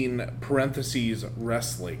seen, parentheses,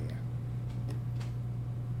 wrestling.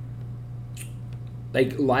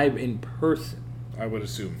 Like live in person. I would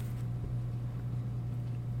assume.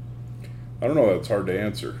 I don't know. That's hard to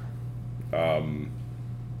answer.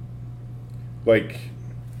 Like,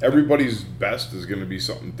 everybody's best is going to be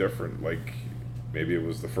something different. Like, maybe it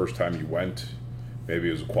was the first time you went. Maybe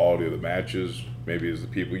it was the quality of the matches. Maybe it was the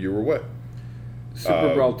people you were with.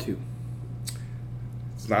 Super Brawl 2.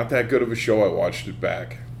 It's not that good of a show. I watched it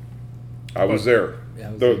back. I was there.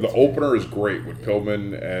 Yeah, The opener is great with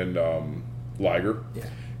Pillman and Liger. Yeah.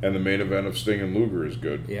 And the main event of Sting and Luger is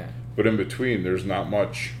good. Yeah. But in between, there's not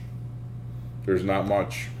much.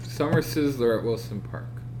 Summer Sizzler at Wilson Park.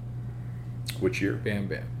 Which year? Bam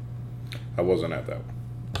Bam. I wasn't at that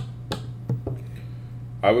one.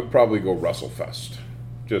 I would probably go WrestleFest,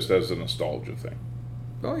 just as a nostalgia thing.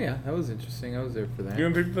 Oh yeah, that was interesting. I was there for that. You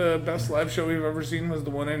don't think the best live show we've ever seen was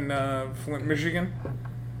the one in Flint, Michigan?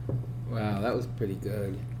 Wow, that was pretty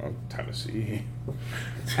good. Oh, Tennessee.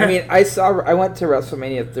 I mean, I went to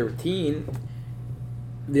WrestleMania 13,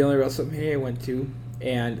 the only WrestleMania I went to,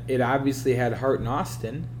 and it obviously had Hart and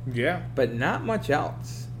Austin, Yeah. but not much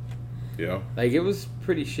else. Yeah. Like, it was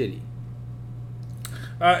pretty shitty.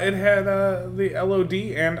 It had the LOD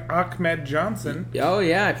and Ahmed Johnson Oh,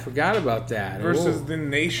 yeah, I forgot about that. versus the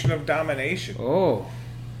Nation of Domination. Oh,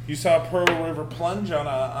 You saw Pearl River plunge on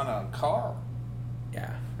a car.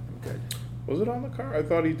 yeah, I'm good. Was it on the car? I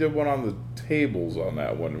thought he did one on the tables on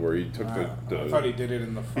that one where he took I thought he did it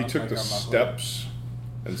in the he front. took like the on hood. steps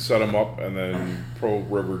and set them up, and then Pearl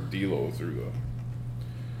River D-Lo through the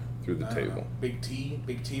I don't know. table. Big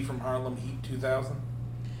T from Harlem Heat 2000.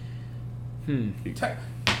 He-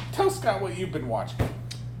 Tell Scott what you've been watching.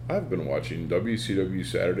 I've been watching WCW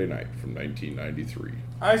Saturday Night from 1993.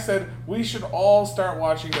 I said we should all start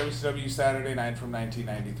watching WCW Saturday Night from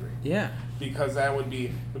 1993 Yeah. because that would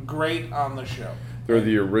be great on the show. They're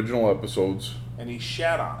the original episodes. And he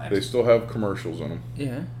shat on They it. still have commercials in them.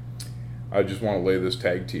 Yeah. I just want to lay this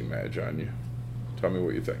tag team match on you. Tell me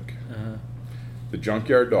what you think. Uh-huh. The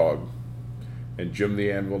Junkyard Dog and Jim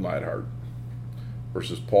the Anvil Neidhart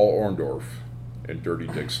versus Paul Orndorff and Dirty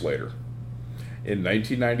Dick Slater in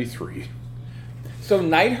 1993. So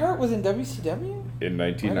Neidhart was in WCW? In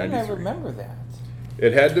Why didn't I 1993. remember that?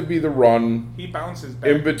 It had to be the run He bounces back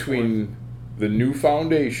in and between the New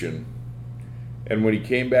Foundation and when he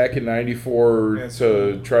came back in 94 Yes.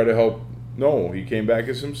 to try to help. No, he came back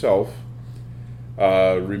as himself.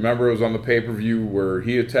 Remember, it was on the pay-per-view where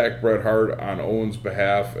he attacked Bret Hart on Owen's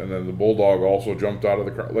behalf, and then the Bulldog also jumped out of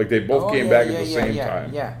the car. Like, they both came back at the same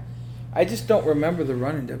time. Yeah. I just don't remember the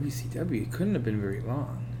run in WCW. It couldn't have been very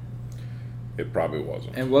long. It probably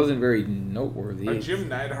wasn't. And wasn't very noteworthy. A Jim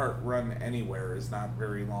Neidhart run anywhere is not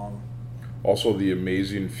very long. Also, the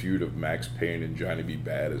amazing feud of Max Payne and Johnny B.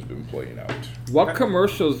 Bad has been playing out. What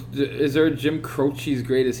commercials? Is there a Jim Croce's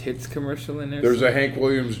Greatest Hits commercial in there? There's a Hank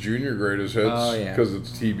Williams Jr. Greatest Hits Oh, yeah. because it's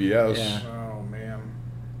TBS. Yeah. Oh man.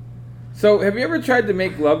 So, have you ever tried to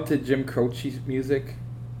make love to Jim Croce's music?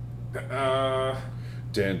 Because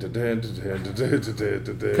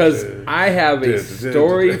I have a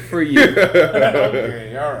story for you.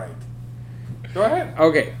 Okay, all right. Go ahead.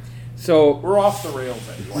 Okay, so We're off the rails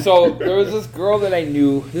anyway. so there was this girl that I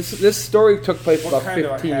knew. This story took place What about kind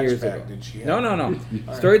of a 15 years hatchback ago. did she have?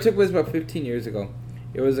 No. Story took place about 15 years ago.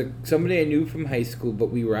 It was somebody I knew from high school, but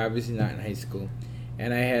we were obviously not in high school.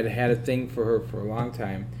 And I had a thing for her for a long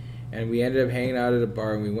time. And we ended up hanging out at a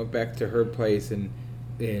bar, and we went back to her place in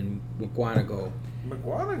McWanago.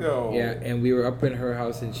 McWanago. Yeah, and we were up in her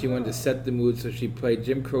house, and she wanted to set the mood, so she played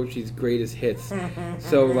Jim Croce's Greatest Hits.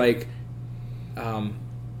 So, like,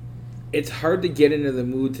 it's hard to get into the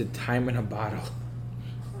mood to Time in a Bottle.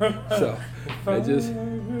 So, I just...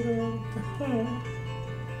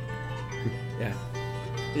 Yeah.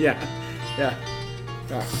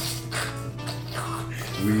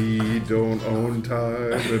 We don't own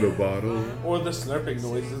time in a bottle. Or the slurping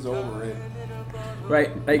noises over it.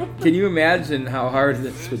 Right, like, can you imagine how hard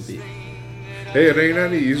this would be? Hey, it ain't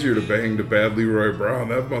any easier to bang to Bad Leroy Brown.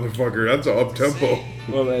 That motherfucker, that's a up-tempo.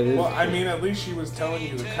 Well, that is, Well, I mean, at least she was telling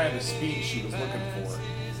you the kind of speed she was looking for.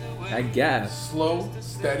 I guess. Slow,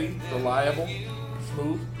 steady, reliable,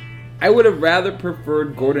 smooth. I would have rather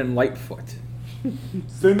preferred Gordon Lightfoot. I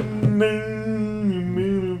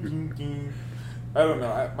don't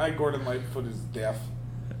know. My Gordon Lightfoot is deaf.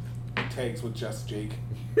 He tags with Just Jake.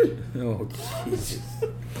 Oh, Jesus.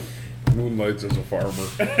 Moonlights as a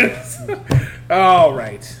farmer. All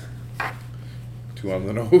right. Two on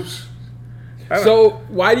the nose. So,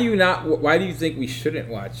 why do you think we shouldn't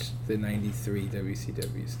watch the 93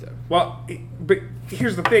 WCW stuff? Well, but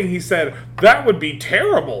here's the thing. He said, that would be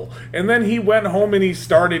terrible. And then he went home and he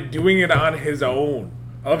started doing it on his own.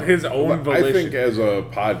 Of his own volition. I think as a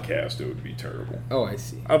podcast, it would be terrible. Oh, I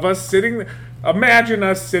see. Of us sitting there. Imagine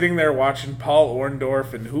us sitting there watching Paul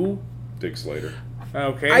Orndorff and who? Dick Slater.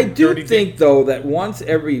 Okay. I do Dirty think, though, that once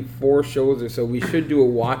every 4 shows or so, we should do a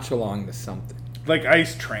watch-along to something. Like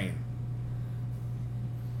Ice Train.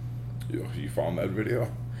 You found that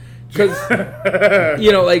video? Because,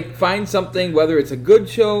 like, find something, whether it's a good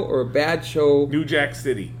show or a bad show. New Jack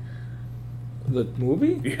City. The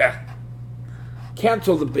movie? Yeah.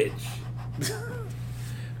 Cancel the bitch.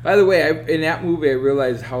 By the way, in that movie, I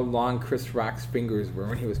realized how long Chris Rock's fingers were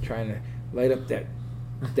when he was trying to light up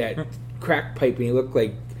that crack pipe, and he looked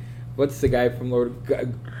like, what's the guy from Lord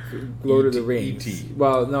of the Rings? E.T.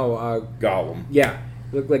 Well, no. Gollum. Yeah,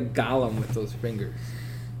 he looked like Gollum with those fingers.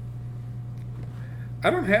 I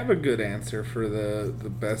don't have a good answer for the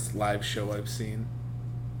best live show I've seen.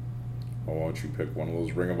 Well, why don't you pick one of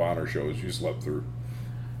those Ring of Honor shows you slept through?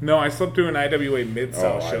 No, I slept through an IWA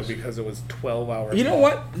Mid-South show see. because it was 12 hours You know long.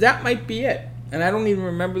 what? That might be it. And I don't even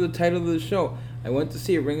remember the title of the show. I went to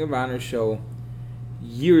see a Ring of Honor show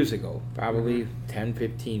years ago, probably 10,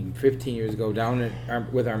 15 years ago,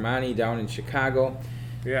 with Armani down in Chicago.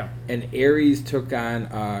 Yeah. And Aries took on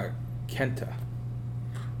Kenta.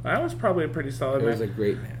 That was probably a pretty solid It match. was a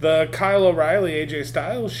great match. The Kyle O'Reilly, AJ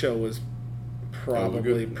Styles show was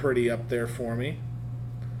probably good. pretty up there for me.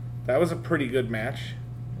 That was a pretty good match.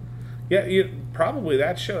 Yeah, probably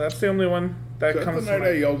that show. That's the only one that Is that comes the to night I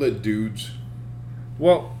mind. yelled at dudes?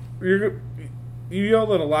 Well, you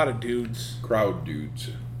yelled at a lot of dudes. Crowd dudes.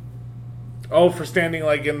 Oh, for standing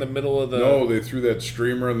like in the middle of the... No, they threw that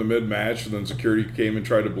streamer in the mid-match, and then security came and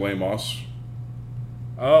tried to blame us.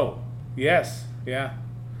 Oh, yes. Yeah.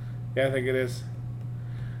 Yeah, I think it is.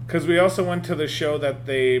 Because we also went to the show that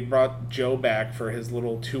they brought Joe back for his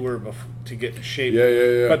little tour to get in shape.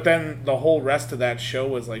 Yeah. But then the whole rest of that show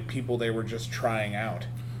was like people they were just trying out.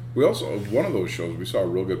 We also, one of those shows, we saw a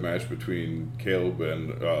real good match between Caleb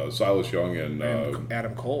and Silas Young and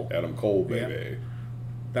Adam Cole. Adam Cole, baby.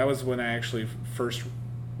 That was when I actually first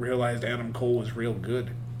realized Adam Cole was real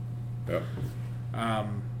good. Yep.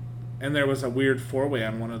 And there was a weird four-way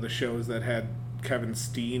on one of the shows that had Kevin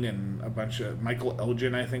Steen and a bunch of... Michael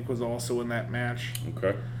Elgin, I think, was also in that match.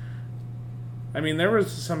 Okay. I mean, there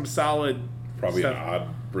was some solid... Probably stuff. an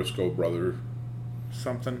odd Briscoe brother.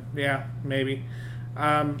 Something. Yeah, maybe.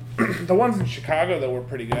 The ones in Chicago, though, were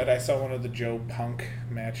pretty good. I saw one of the Joe Punk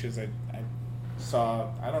matches. I saw...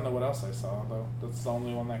 I don't know what else I saw, though. That's the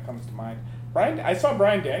only one that comes to mind. I saw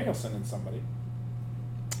Bryan Danielson in somebody.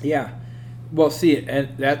 Yeah. Well, see,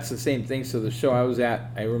 and that's the same thing. So the show I was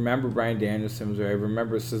at, I remember Bryan Danielson was there. I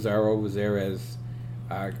remember Cesaro was there as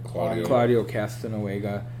Claudio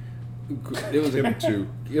Castanuega. It was Him too.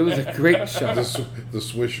 It was a great show.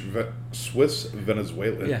 The Swiss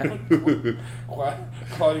Venezuelan. Yeah.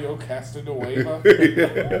 Claudio Castanueva.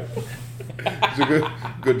 He's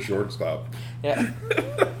a good shortstop. Yeah.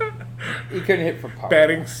 He couldn't hit for power.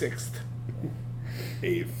 Batting sixth.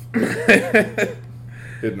 8th.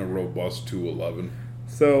 Hitting a robust 211.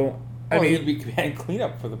 So, I mean, he'd be batting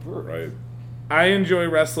cleanup for the Brewers. Right. I enjoy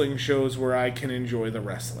wrestling shows where I can enjoy the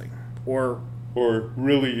wrestling. Or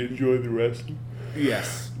really enjoy the wrestling.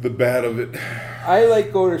 Yes. The bad of it. I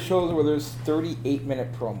like go to shows where there's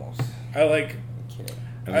 38-minute promos. I like... I'm kidding.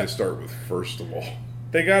 And they start with first of all.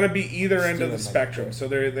 They got to be either end of the Stealing my spectrum. pick. So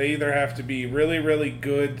they either have to be really, really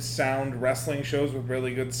good sound wrestling shows with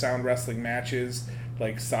really good sound wrestling matches,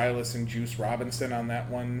 like Silas and Juice Robinson on that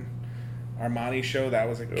one Armani show. That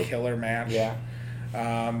was a killer match. Yeah.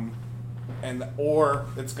 Or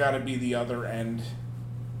it's got to be the other end,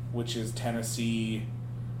 which is Tennessee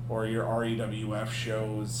or your REWF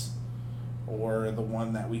shows, or the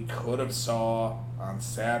one that we could have saw on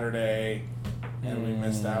Saturday and we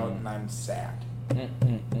missed out, and I'm sad.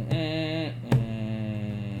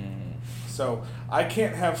 So I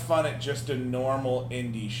can't have fun at just a normal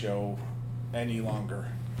indie show any longer.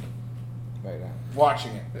 Right on.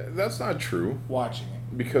 Watching it. That's not true. Watching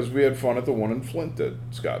it. Because we had fun at the one in Flint that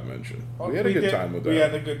Scott mentioned. We had a good time with that. We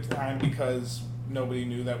had a good time because nobody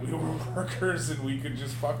knew that we were workers and we could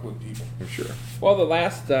just fuck with people. For sure. Well, the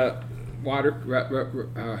last Water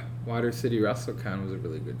City WrestleCon was a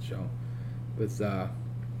really good show. With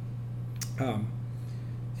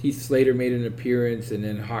Heath Slater made an appearance, and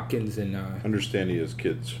then Hawkins and Understand he has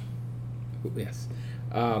kids. yes,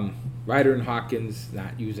 Ryder and Hawkins,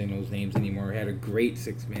 not using those names anymore, had a great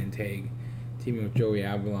 6-man tag, teaming with Joey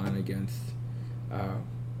Avalon against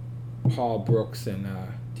Paul Brooks and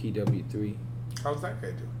TW3. How's that guy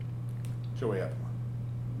doing? Joey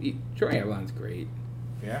Avalon. Joey Avalon's great.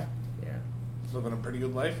 Yeah? Yeah, He's living a pretty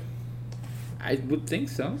good life. I would think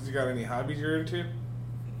so. Has he got any hobbies you're into?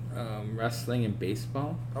 Wrestling and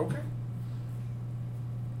baseball. Okay.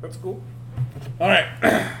 That's cool. All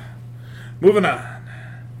right. Moving on.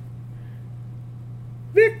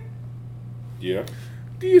 Vic, Yeah.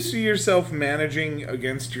 do you see yourself managing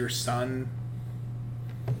against your son?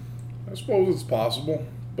 I suppose it's possible,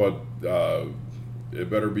 but it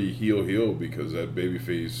better be heel because that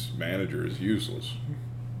babyface manager is useless.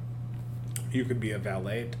 You could be a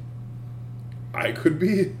valet. I could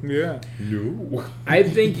be. Yeah. No. I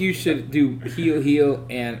think you should do heel,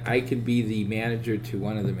 and I could be the manager to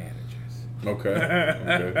one of the managers.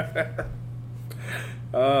 Okay.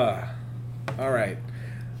 All right.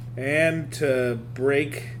 And to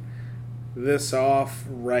break this off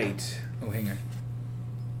right. Oh, hang on.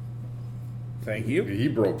 Thank you. He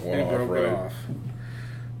broke one He off, broke right? it off.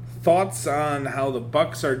 Thoughts on how the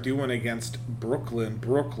Bucks are doing against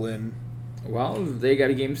Brooklyn? Well, they got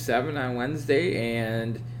a game 7 on Wednesday,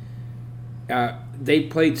 and they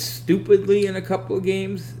played stupidly in a couple of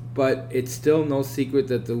games, but it's still no secret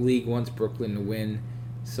that the league wants Brooklyn to win,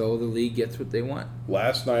 so the league gets what they want.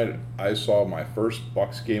 Last night, I saw my first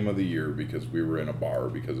Bucks game of the year because we were in a bar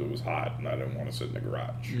because it was hot and I didn't want to sit in the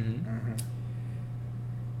garage. Mm-hmm.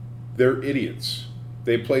 They're idiots.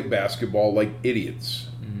 They play basketball like idiots.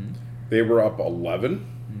 Mm-hmm. They were up 11.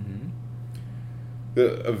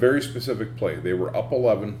 A very specific play. They were up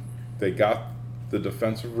 11. They got the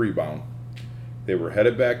defensive rebound. They were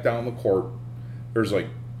headed back down the court. There's like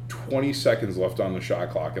 20 seconds left on the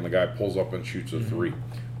shot clock, and the guy pulls up and shoots a three.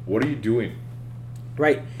 What are you doing?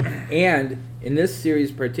 Right. And in this series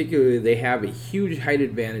particularly, they have a huge height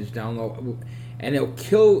advantage down low, and it'll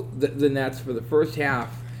kill the Nets for the first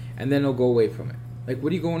half, and then they'll go away from it. Like,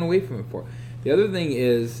 what are you going away from it for? The other thing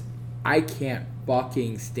is, I can't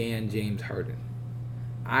fucking stand James Harden.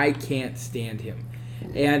 I can't stand him.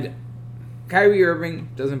 And Kyrie Irving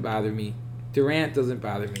doesn't bother me. Durant doesn't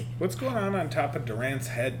bother me. What's going on top of Durant's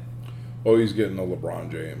head? Oh, he's getting a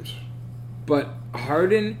LeBron James. But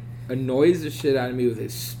Harden annoys the shit out of me with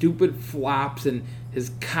his stupid flops and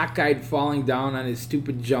his cockeyed falling down on his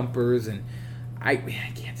stupid jumpers, and I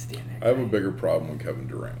can't stand that guy. I have a bigger problem with Kevin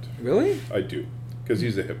Durant. Really? I do. Because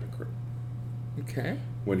he's a hypocrite. Okay.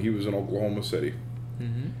 When he was in Oklahoma City,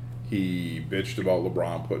 he bitched about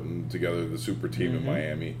LeBron putting together the super team in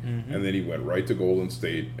Miami, and then he went right to Golden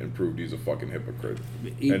State and proved he's a fucking hypocrite.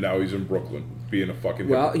 And now he's in Brooklyn being a fucking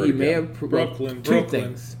hypocrite. Well, he may again. have Brooklyn.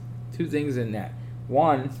 two things in that.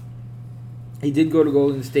 One, he did go to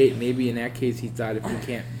Golden State. Maybe in that case, he thought if you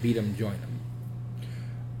can't beat him, join him.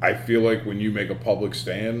 I feel like when you make a public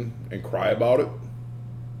stand and cry about it,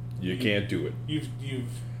 you can't do it. You've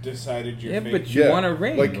decided your Yeah, fate. but you want a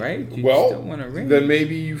ring, right? You well, still want a ring. Then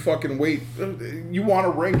maybe you fucking wait. You want a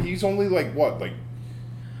ring? He's only like what, like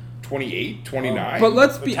 28, 29? But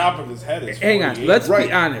let's the be top of his head is hang on. 48. Let's Right.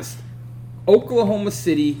 be honest. Oklahoma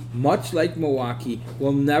City, much like Milwaukee,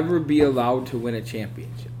 will never be allowed to win a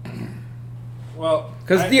championship. Well,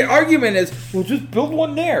 Because the argument is, well, just build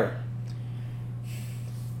one there.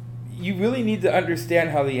 You really need to understand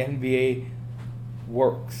how the NBA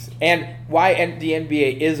works and why the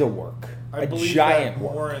NBA is a work. I a believe giant that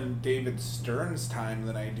work. more in David Stern's time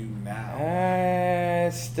than I do now.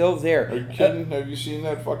 Still there. Are you kidding? Have you seen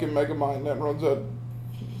that fucking mega mind that runs that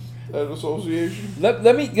association?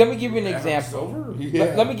 Let me give you an example. Over?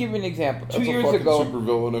 Yeah. Let me give you an example. That's 2 a years fucking ago,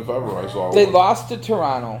 supervillain if ever I saw they one. lost to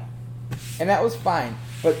Toronto, and that was fine.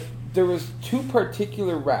 But there was two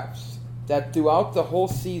particular refs that throughout the whole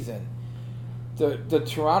season, the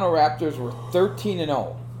Toronto Raptors were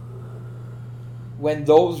 13-0 when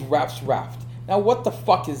those refs reffed. Now, what the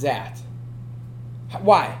fuck is that?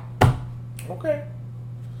 Why? Okay.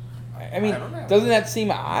 I mean, I don't know. doesn't that seem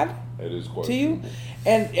odd It is quite to you?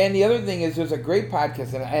 And the other thing is, there's a great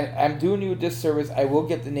podcast, and I'm doing you a disservice. I will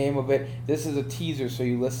get the name of it. This is a teaser, so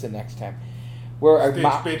you listen next time. Where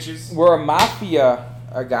Bitches. where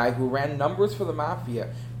a guy who ran numbers for the mafia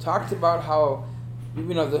talked about how,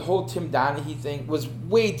 the whole Tim Donaghy thing was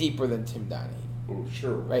way deeper than Tim Donaghy. Oh,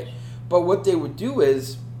 sure. Right. But what they would do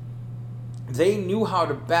is they knew how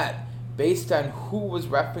to bet based on who was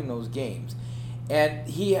reffing those games. And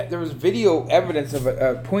there was video evidence of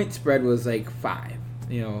a point spread was like 5,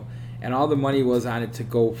 and all the money was on it to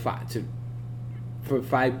go for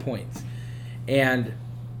 5 points. And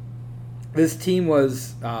this team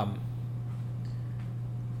was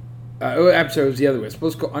I'm sorry, it was the other way. It's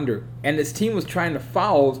supposed to go under. And this team was trying to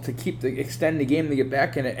foul to extend the game to get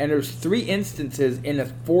back in it. And there's 3 instances in a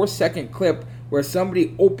 4-second clip where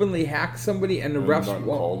somebody openly hacked somebody and the refs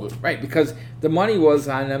called it. Right, because the money was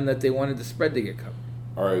on them that they wanted the spread to get covered.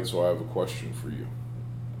 All right, so I have a question for you,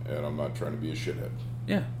 and I'm not trying to be a shithead.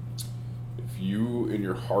 Yeah. If you, in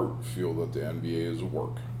your heart, feel that the NBA is a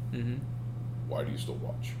work, why do you still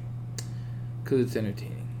watch? Because it's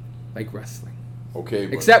entertaining. Like wrestling. Okay,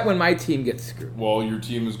 but, Except when my team gets screwed. well, your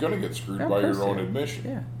team is going to get screwed Yeah, of by your course own they are. admission.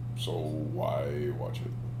 Yeah. So why watch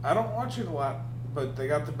it? I don't watch it a lot, but they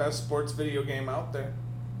got the best sports video game out there.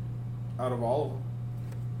 Out of all of them.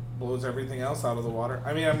 Blows everything else out of the water.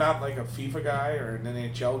 I mean, I'm not like a FIFA guy or an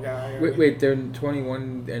NHL guy. Wait, their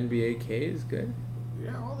 21 NBA K is good?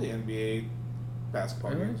 Yeah, all the NBA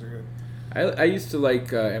basketball Really? games are good. I used to like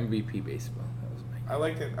MVP baseball. That was my. I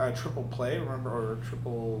liked it. Triple play, remember, or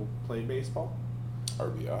triple play baseball.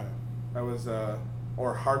 RBI. That was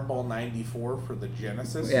or Hardball '94 for the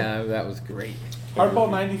Genesis. Yeah, that was great. Hardball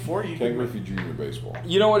 '94. You Ken can. Griffey Jr. baseball.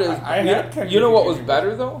 You know what is? I had Ken you know what Griffey was Jr.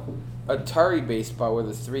 better though? Atari baseball, where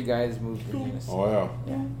the three guys moved in unison. Oh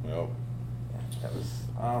yeah. Yeah. Yep. That was.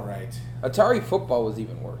 All right. Atari football was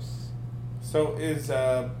even worse. So is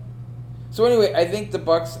So anyway, I think the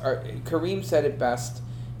Bucks are. Kareem said it best.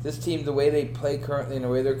 This team, the way they play currently and the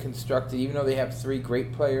way they're constructed, even though they have three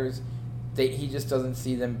great players, he just doesn't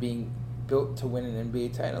see them being built to win an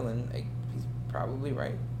NBA title, and he's probably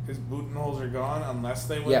right. his Budenholzer gone unless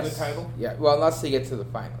they win Yes. the title. Yeah. Well, unless they get to the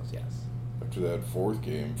finals, yes. After that fourth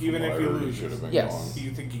game, from Even what if I he heard, loses. should have been Yes. gone. Do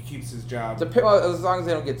you think he keeps his job? Well, as long as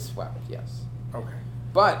they don't get swept, yes. Okay.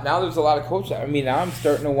 But now there's a lot of coaches. I mean, now I'm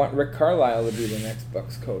starting to want Rick Carlisle to be the next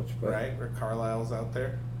Bucks coach. But Right. Rick Carlisle's out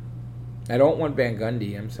there. I don't want Van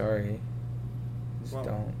Gundy. I'm sorry. Just Well,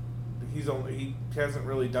 don't. He hasn't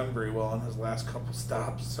really done very well in his last couple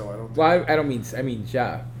stops, so I don't. Think Well, I don't mean. I mean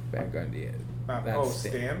Jeff Van Gundy. not, not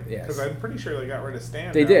Stan. Yes. Because I'm pretty sure they got rid of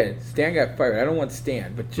Stan. They now. did. Stan got fired. I don't want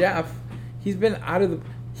Stan, but Jeff, he's been out of the.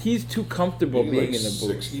 He's too comfortable He being like in the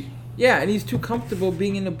booth. 60. Yeah, and he's too comfortable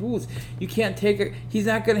being in the booth. You can't take it. He's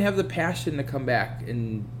not going to have the passion to come back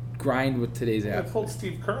and grind with today's They athletes. pulled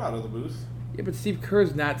Steve Kerr out of the booth. Yeah, but Steve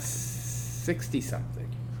Kerr's not 60 something.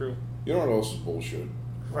 True. You know what else is bullshit?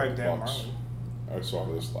 Right, Dan Bucks. Marley. I saw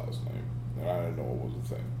this last night, and I didn't know it was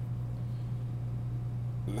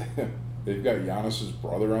a thing. They've got Giannis's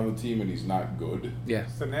brother on the team, and he's not good. Yeah,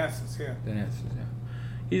 Thanasis, yeah. then yeah.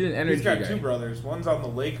 He's an energy He's got guy. two brothers. One's on the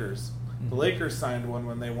Lakers. The Lakers signed one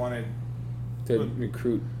when they wanted. To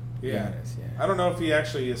recruit. Yeah. Giannis, yeah. I don't know if he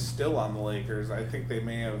actually is still on the Lakers. I think they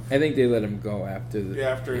may have. I think they let him go after the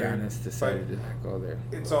After- Giannis decided to not go there.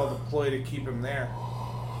 It's all the ploy to keep him there.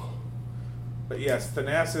 But yes,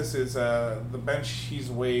 Thanasis is the bench. He's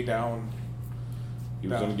way down. He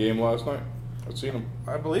was No. in the game last night. I've seen him.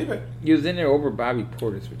 I believe it. He was in there over Bobby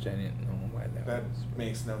Portis, which I didn't know why that That was.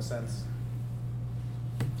 makes no sense.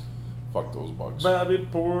 Fuck those Bucks. Bobby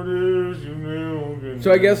Portis, you know.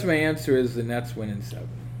 So I guess my answer is the Nets win in 7.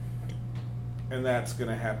 And that's going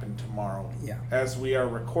to happen tomorrow. Yeah. As we are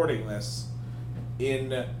recording this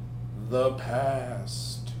in the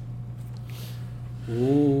past.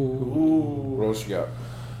 Ooh. What else you got?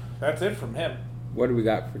 That's it from him. What do we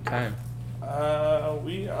got for time?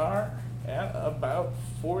 We are at about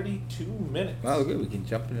 42 minutes. Well, good. We can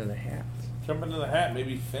jump into the hats. Jump into the hat.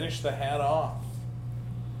 Maybe finish the hat off.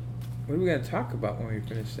 What are we going to talk about when we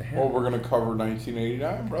finish the hat? Well, we're going to cover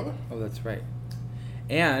 1989, brother. Oh, that's right.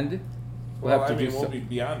 And we'll Well, have to I mean, do we'll some. be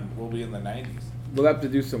beyond. We'll be in the 90s. We'll have to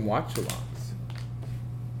do some watch-alongs.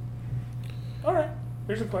 All right.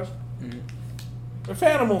 Here's a question. Mhm. If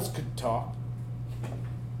animals could talk,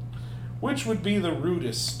 which would be the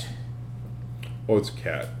rudest? Oh, it's a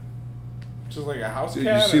cat. Just like a house Did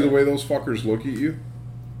cat? you see or- the way those fuckers look at you?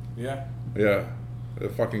 Yeah. Yeah.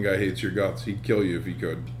 That fucking guy hates your guts. He'd kill you if he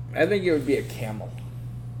could. I think it would be a camel.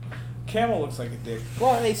 Camel looks like a dick.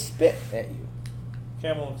 Well, and they spit at you.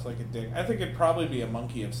 Camel looks like a dick. I think it'd probably be a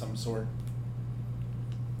monkey of some sort.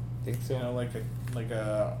 Think so? You know, like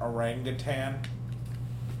a orangutan.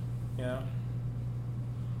 You know?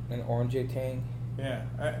 An orangutan. Yeah,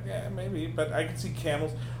 yeah, maybe. But I could see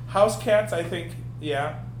camels. House cats, I think,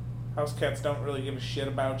 yeah. House cats don't really give a shit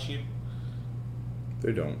about you.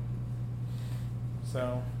 They don't.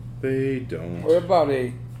 So They don't. What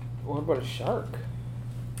about a shark?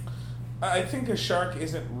 I think a shark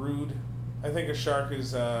isn't rude. I think a shark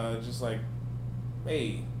is just like,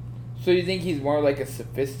 hey. So you think he's more like a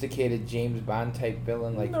sophisticated James Bond type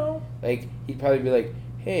villain? No. Like he'd probably be like,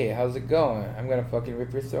 "Hey, how's it going? I'm gonna fucking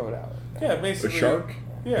rip your throat out." Yeah, A basically. shark?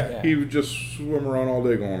 Yeah. He would just swim around all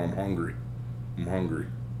day going, I'm hungry. I'm hungry.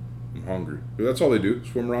 I'm hungry. But that's all they do.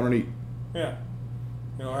 Swim around and eat. Yeah.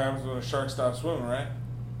 You know what happens when a shark stops swimming, right?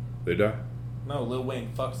 They die. No, Lil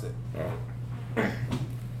Wayne fucks it. Oh.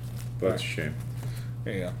 That's a shame.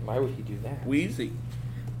 Yeah. Why would he do that? Wheezy.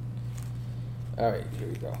 All right, here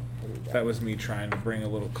we go. What do we got? That was me trying to bring a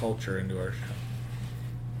little culture into our show.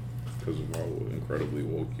 Because of how incredibly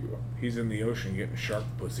woke you are. He's in the ocean getting shark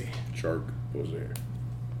pussy. Shark was there.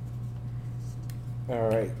 All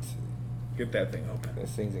right. Get that thing open.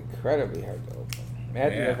 This thing's incredibly hard to open.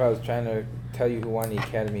 Imagine if I was trying to tell you who won the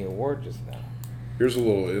Academy Award just now. Here's a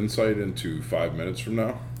little insight into 5 minutes from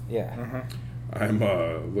now. Yeah. Uh-huh.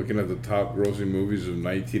 I'm looking at the top grossing movies of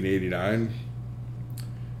 1989.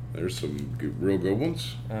 There's some real good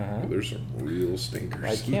ones. Uh-huh. There's some real stinkers.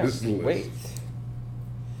 I in this can't list. wait.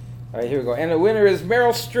 All right, here we go. And the winner is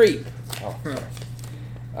Meryl Streep. Oh,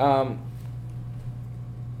 sorry.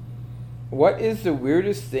 What is the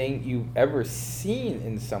weirdest thing you've ever seen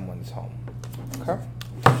in someone's home? Okay.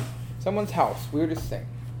 Someone's house, weirdest thing.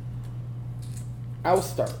 I'll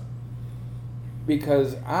start.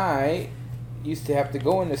 Because I used to have to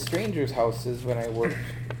go into strangers' houses when I worked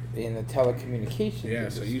in the telecommunications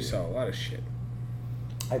industry. So you saw a lot of shit.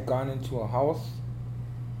 I've gone into a house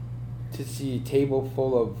to see a table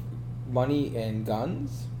full of money and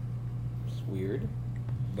guns. It's weird.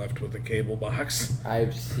 Left with a cable box.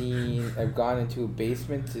 I've gone into a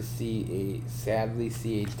basement to sadly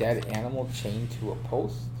see a dead animal chained to a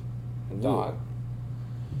post. A dog.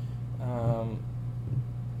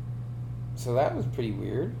 So that was pretty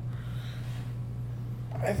weird.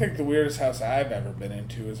 I think the weirdest house I've ever been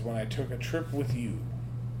into is when I took a trip with you.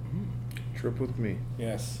 Trip with me.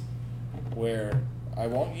 Yes. Where I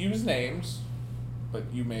won't use names, but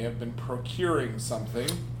you may have been procuring something.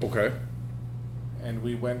 Okay. And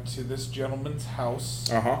we went to this gentleman's house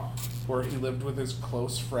where he lived with his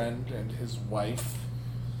close friend and his wife.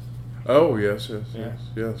 Oh, yes.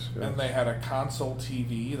 And they had a console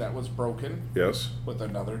TV that was broken. Yes. With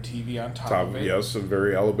another TV on top of it. Yes,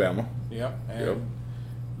 very Alabama. Yep. And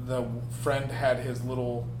the friend had his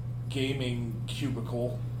little gaming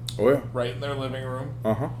cubicle. Oh, yeah. Right in their living room.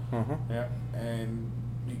 Yeah. And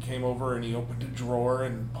he came over and he opened a drawer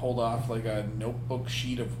and pulled off like a notebook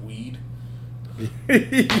sheet of weed.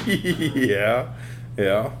 Yeah.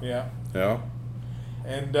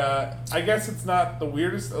 And I guess it's not the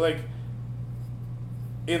weirdest, like,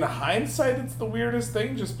 in hindsight, it's the weirdest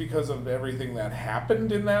thing just because of everything that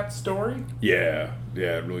happened in that story. Yeah,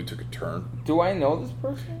 it really took a turn. Do I know this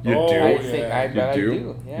person? You do. I bet I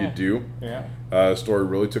do. Yeah. You do. Yeah. Story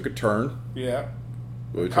really took a turn. Yeah.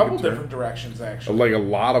 Really A couple different directions, actually. Like a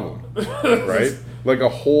lot of them, right? Like a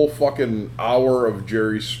whole fucking hour of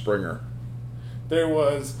Jerry Springer. There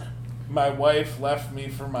was, my wife left me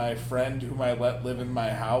for my friend whom I let live in my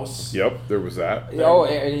house. Yep, there was that. Oh,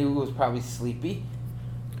 and he was probably sleepy.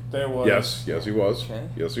 There was. Yes, he was. Okay.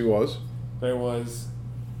 Yes, he was. There was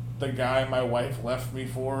the guy my wife left me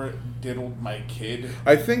for diddled my kid.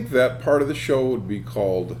 I think that part of the show would be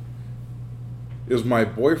called, Is My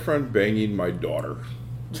Boyfriend Banging My Daughter?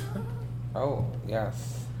 Oh,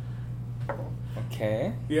 yes.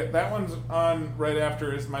 Okay. Yeah, that one's on right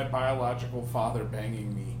after Is My Biological Father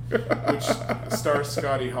Banging Me, which stars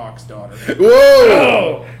Scotty Hawk's daughter.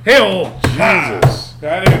 Whoa! Hell! Jesus.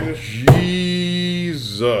 That is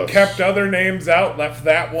Jesus. kept other names out, left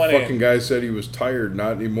that one Fucking in. guy said he was tired,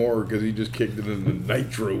 not anymore, because he just kicked it into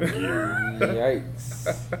nitro gear.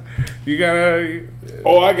 Yikes. You gotta...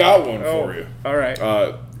 Oh, I got one for you. All right.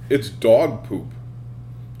 It's dog poop.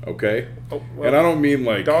 Okay? Oh, well, and I don't mean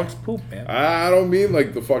like... Dogs poop, man. I don't mean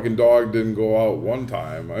like the fucking dog didn't go out one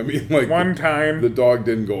time. I mean like... One time. The dog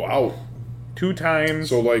didn't go out. 2 times.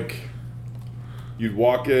 So like... You'd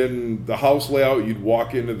walk in... The house layout, you'd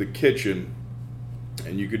walk into the kitchen,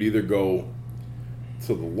 and you could either go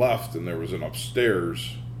to the left and there was an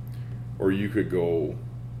upstairs, or you could go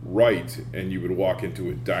right and you would walk into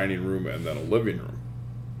a dining room and then a living room.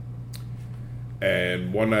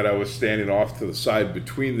 And one night I was standing off to the side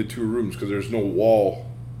between the two rooms because there's no wall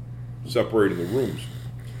separating the rooms.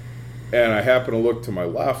 And I happened to look to my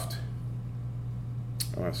left,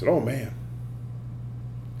 and I said, oh man,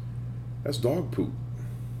 that's dog poop.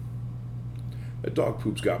 That dog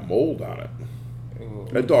poop's got mold on it. Ooh.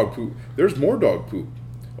 That dog poop. There's more dog poop.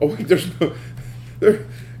 Oh wait, there's no.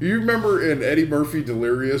 You remember in Eddie Murphy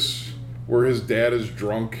Delirious where his dad is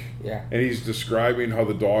drunk? Yeah. And he's describing how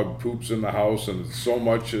the dog poops in the house and so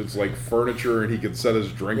much it's like furniture and he can set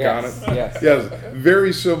his drink on it. Yes. Yes.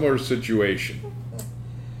 Very similar situation.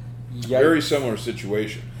 Yikes. Very similar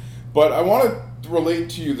situation. But I want to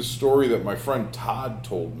relate to you the story that my friend Todd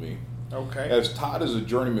told me. Okay. As Todd is a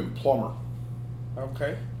journeyman plumber.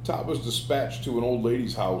 Okay. Todd was dispatched to an old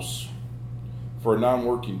lady's house for a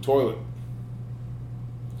non-working toilet.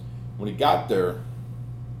 When he got there,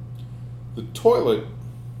 the toilet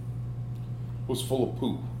was full of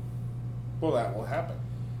poop. Well, that will happen.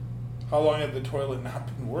 How long had the toilet not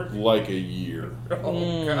been working? Like a year.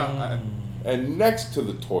 Oh, God. And next to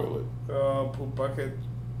the toilet Oh, poop bucket.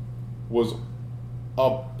 was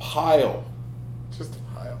a pile Just a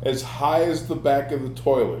pile. as high as the back of the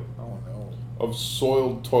toilet Oh no. of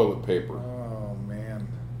soiled toilet paper. Oh man.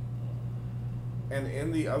 And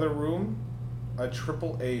in the other room, a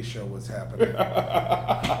AAA show was happening.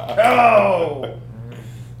 Oh!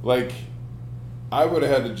 Like, I would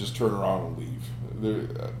have had to just turn around and leave.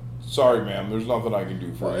 Sorry, ma'am. There's nothing I can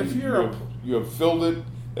do for Well, you. if you're You have filled it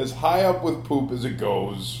as high up with poop as it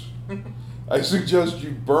goes. I suggest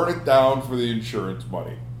you burn it down for the insurance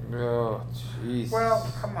money. Oh, jeez.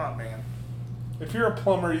 Well, come on, man. If you're a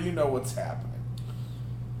plumber, you know what's happening.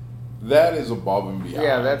 That is above and beyond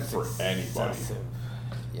yeah, that's for anybody. excessive.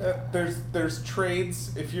 Yeah. There's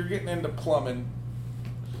trades. If you're getting into plumbing,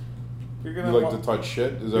 you're You gonna like to touch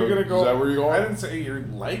shit? Is that You're gonna go. is that where you're I going? didn't say you're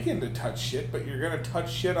liking to touch shit, but you're gonna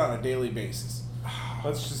touch shit on a daily basis.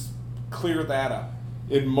 Let's just clear that up.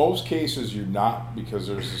 In most cases, you're not, because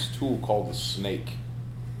there's this tool called the snake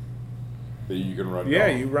that you can run Yeah,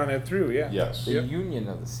 down. you run it through. Yeah. Yes. The Union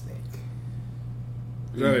of the Snake.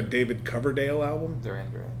 Is that a David Coverdale album?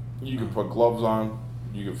 Duran Duran. You can put gloves on.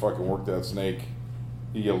 You can fucking work that snake.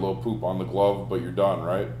 You get a little poop on the glove, but you're done,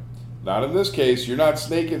 right? Not in this case. You're not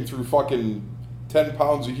snaking through fucking 10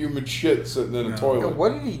 pounds of human shit sitting in a No. toilet. Yeah,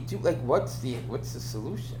 what did he do? Like, what's the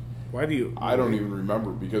solution? Why do you? I don't even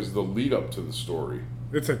remember, because the lead up to the story.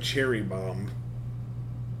 It's a cherry bomb.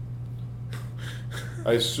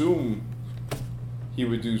 I assume he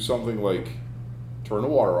would do something like turn the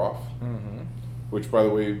water off, Mm-hmm. which, by the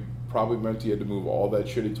way, probably meant he had to move all that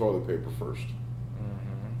shitty toilet paper first.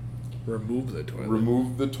 Remove the toilet.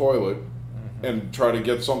 Remove the toilet and try to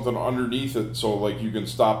get something underneath it so, like, you can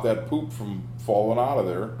stop that poop from falling out of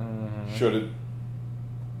there. Should it,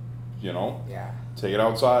 Yeah. take it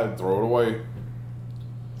outside, throw it away,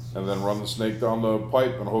 and then run the snake down the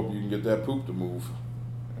pipe and hope you can get that poop to move.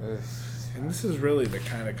 Ugh. And this is really the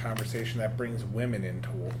kind of conversation that brings women into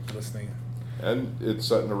listening. And it's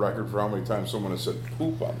setting a record for how many times someone has said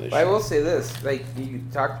poop on this But I shit. will say this: like, you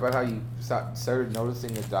talked about how you started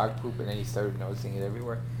noticing the dog poop, and then you started noticing it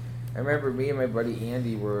everywhere. I remember me and my buddy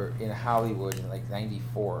Andy were in Hollywood in like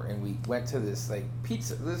 '94, and we went to this like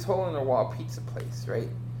this hole in the wall pizza place, right?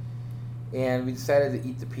 And we decided to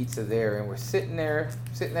eat the pizza there, and we're sitting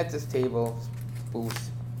at this table,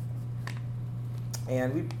 booth,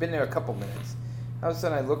 and we've been there a couple minutes. All of a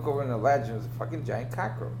sudden, I look over in the ledge, and there's a fucking giant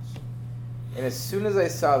cockroach. And as soon as I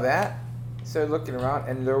saw that, I started looking around,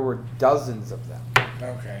 and there were dozens of them.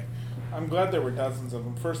 Okay. I'm glad there were dozens of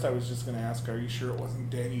them. First, I was just going to ask, are you sure it wasn't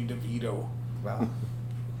Danny DeVito? Well,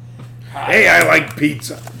 Hey, I like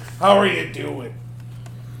pizza. How are you doing?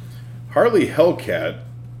 Harley Hellcat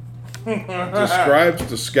describes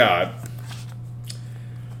to Scott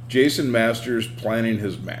Jason Masters planning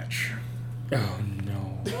his match. oh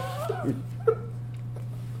no.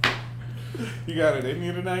 You got it in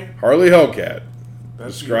you tonight? Harley Hellcat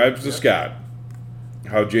That's describes you. to Scott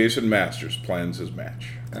how Jason Masters plans his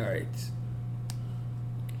match. All right.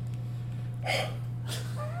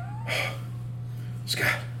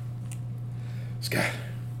 Scott,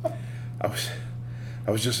 I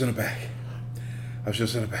was just in the back.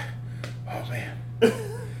 Oh man,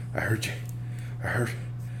 I heard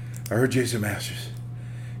Jason Masters.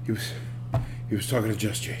 He was talking to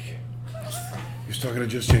Just Jake. He was talking to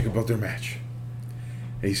Just Jake about their match.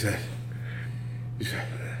 And he said,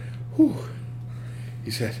 whew.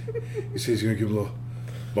 He said he's gonna give him a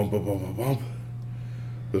little bump,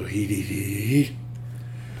 little heat.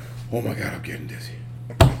 Oh my God, I'm getting dizzy.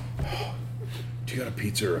 Do you got a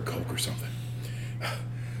pizza or a Coke or something?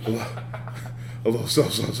 A little so.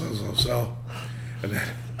 And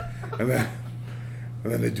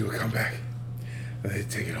then they do a comeback. And they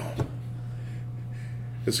take it home.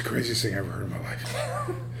 It's the craziest thing I've ever heard in my life.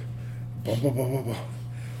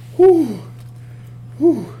 Bum.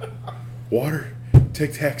 Whoo. Water,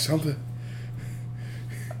 tic-tac, something.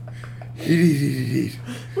 Heat.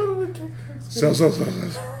 So.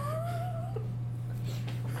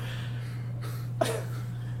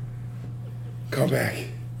 Come back.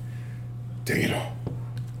 Take it home.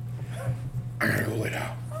 I gotta go lay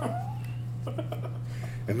down.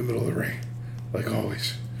 In the middle of the ring. Like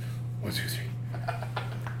always. 1, 2, 3.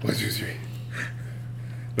 1, 2, 3.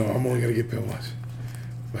 No, I'm only gonna get pinned once.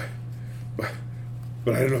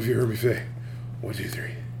 But I don't know if you heard me say 1, 2,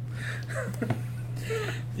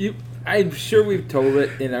 3. I'm sure we've told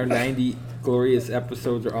it in our 90 glorious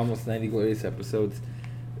episodes, or almost 90 glorious episodes.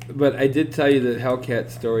 But I did tell you the Hellcat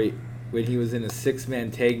story when he was in a 6-man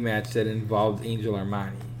tag match that involved Angel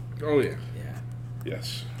Armani. Oh, yeah. Yeah.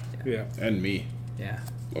 Yes. Yeah. And me. Yeah.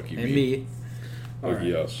 Lucky And me.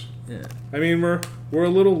 Lucky us. Yeah. I mean, we're a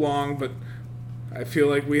little long, but I feel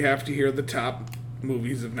like we have to hear the top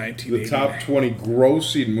movies of The 1989. top 20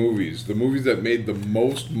 grossing movies. The movies that made the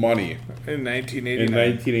most money in 1989. in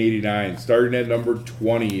 1989. Starting at number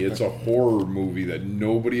 20, it's a horror movie that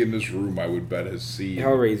nobody in this room, I would bet, has seen.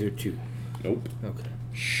 Hellraiser 2. Nope. Okay.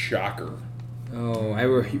 Shocker. Oh, I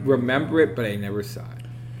remember it, but I never saw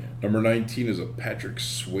it. Number 19 is a Patrick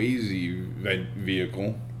Swayze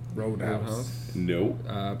vehicle. Roadhouse. Nope.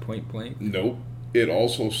 Point Blank. Nope. It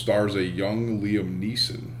also stars a young Liam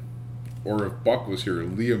Neeson. Or if Buck was here,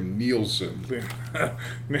 Liam Nielsen. I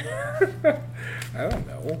don't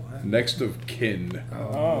know. Next of kin.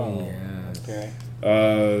 Oh, yes.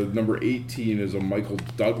 okay. Number 18 is a Michael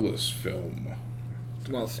Douglas film.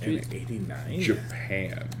 Wall Street. In 89?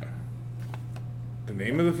 Japan. The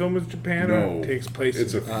name of the film is Japan? No. Or it takes place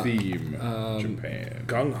It's in a theme. Japan.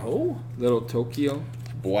 Gung Ho? Little Tokyo.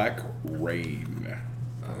 Black Rain.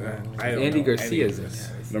 I don't Andy know Garcia's any in of this.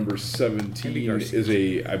 it. Number 17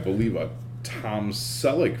 is I believe, a Tom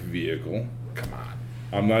Selleck vehicle. Come on.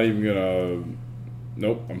 I'm not even gonna.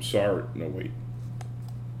 Nope. I'm sorry. No, wait.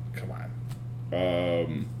 Come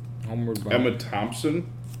on. Homeward Bound. Emma Thompson.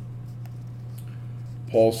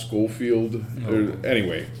 Paul Schofield.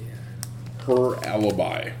 Anyway, Her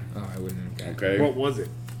Alibi. Oh, I wouldn't have gotten Okay, What was it?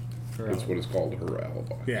 that's what it's called. Her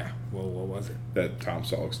Alibi. Yeah. Well, what was it? That Tom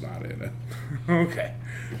Selleck's not in it. Okay.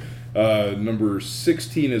 Number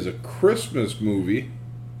 16 is a Christmas movie.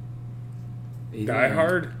 Die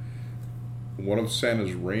Hard? One of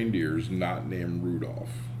Santa's reindeers not named Rudolph.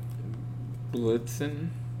 Blitzen.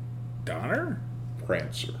 Donner?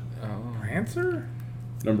 Prancer. Oh. Prancer?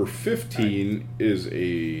 Number 15 is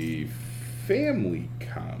a family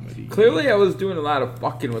comedy. Clearly, I was doing a lot of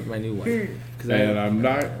fucking with my new one. And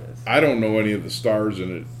I don't know any of the stars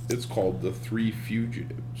in it. It's called The Three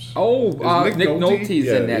Fugitives. Oh, Is Nick Nolte's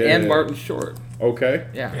in that, and yeah. Martin Short. Okay.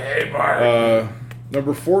 Yeah. Hey, Mark.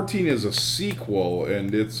 Number 14 is a sequel,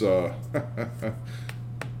 and it's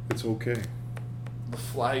it's okay. The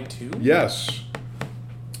Fly 2? Yes.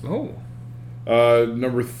 Oh.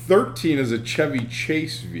 Number 13 is a Chevy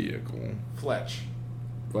Chase vehicle. Fletch.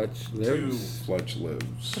 Fletch lives. Fletch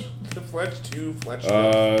Lives. The Fletch 2, Fletch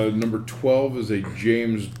lives. Number 12 is a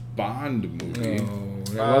James Bond movie.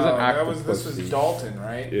 No, that wasn't This was Dalton,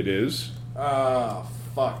 right? It is. Oh,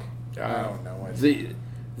 fuck. I don't know.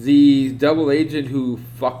 The double agent who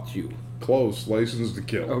fucked you. Close. License to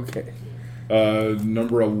Kill. Okay.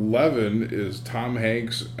 Number 11 is Tom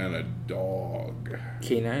Hanks and a dog.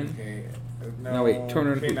 K9. Okay. No, wait,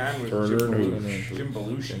 Turner and K9 was Turner and Jim Hooch. Jim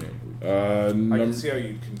Belushi. I can see how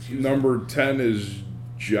you confuse Number 10 is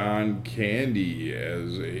John Candy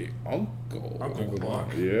as a uncle. Uncle Buck.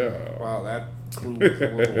 Yeah. Wow, that clue was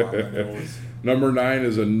a little on the nose. Number 9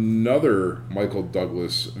 is another Michael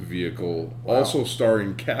Douglas vehicle, also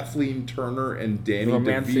starring Kathleen Turner and Danny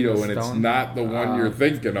Romancing DeVito, the and it's Stone? not the one you're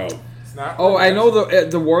thinking of. It's not. Oh, I know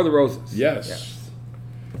the War of the Roses. Yes.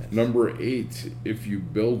 Number 8, if you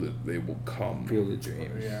build it, they will come. Field of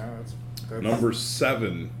Dreams. Yeah, that's Number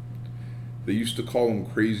 7, they used to call him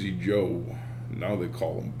Crazy Joe. Now they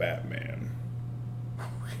call him Batman.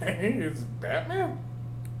 It's Batman.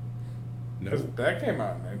 No, That came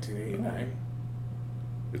out in 1989.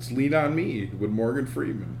 it's Lean on Me with Morgan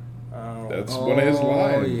Freeman. Oh, That's one of his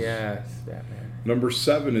lines. Oh, yes, Batman. Number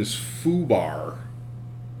 7 is Fubar.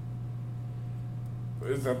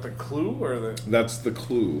 is that the clue or the That's the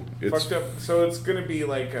clue. It's fucked up? So it's gonna be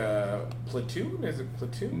like a Platoon? Is it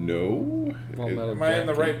Platoon? no. Well, it- not a Am I in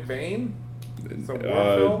the Jackie. right vein? It's a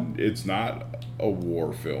war film? It's not a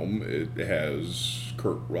war film. It has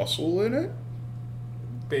Kurt Russell in it.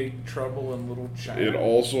 Big Trouble in Little China. It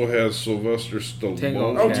also has Sylvester Stallone.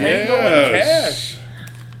 Tango Oh, Cash. Tango and Yes.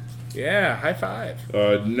 Yeah, high five.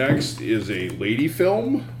 Next is a lady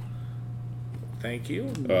film. Thank you.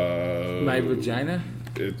 My Vagina.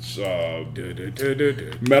 It's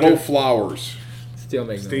Du-du-du-du-du. Metal Flowers. Steel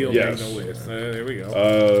Magnolia. Steel Yes. Magnolias. There we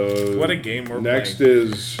go. What a game we're next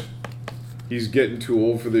playing. is he's getting too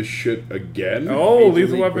old for this shit again. Oh, Major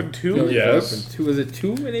Lethal League- Weapon 2? No, Lethal Yes. Weapon 2. Was it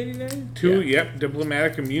 2 in 89? 2, yep.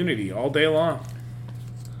 Diplomatic immunity all day long.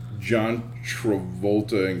 John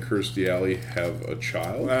Travolta and Kirstie Alley have a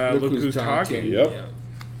child. Look who's talking. Yep.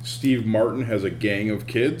 Steve Martin has a gang of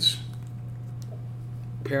kids.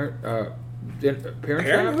 Parenthood?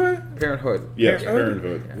 Parenthood? Yes, Parenthood?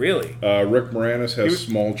 Parenthood. Really? Rick Moranis has was-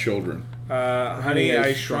 small children. Honey,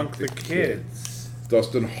 I Shrunk the Kids.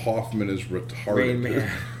 Dustin Hoffman is retarded. Rain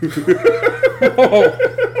Man.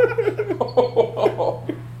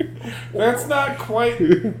 That's not quite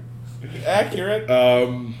accurate.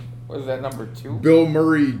 Was that number 2? Bill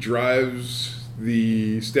Murray drives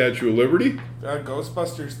the Statue of Liberty.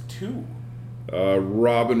 Ghostbusters 2.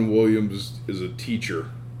 Robin Williams is a teacher.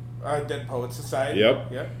 Dead Poets Society.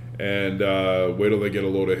 Yep. Yep. And wait till they get a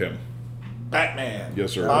load of him. Batman.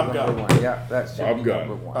 Yes, sir. Bob Gunn. Number one. Yeah, that should Bob be Gunn.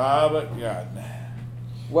 number one. Bob Gunn.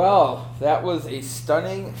 Well, that was a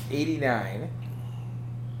stunning 89.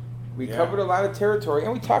 We covered a lot of territory,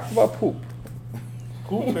 and we talked about poop.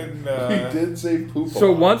 Poop and He did say poop.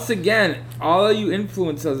 So once again, all of you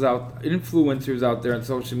influencers out there on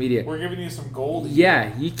social media, we're giving you some gold.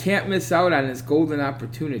 yeah, you can't miss out on this golden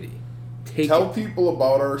opportunity. Tell people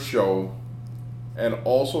about our show, and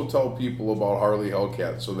also tell people about Harley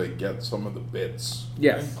Hellcat so they get some of the bits.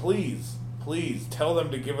 Yes. And please tell them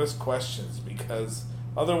to give us questions, because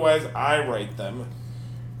otherwise I write them.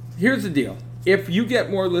 Here's the deal. If you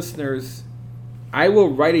get more listeners, I will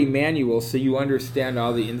write a manual so you understand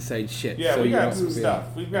all the inside shit. Yeah, so we you got don't some feel-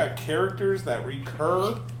 stuff. We've got characters that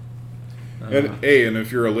recur. And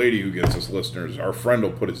if you're a lady who gets us listeners, our friend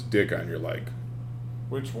will put his dick on your leg.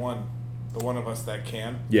 Which one? The one of us that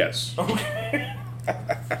can? Yes. Okay.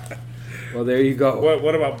 Well, there you go.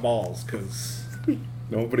 What about balls? Because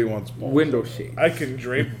Nobody wants balls. Window shade. I can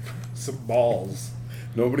drape some balls.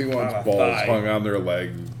 Nobody wants On a balls thigh. hung on their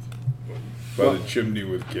leg by the chimney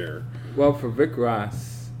with care. Well, for Vic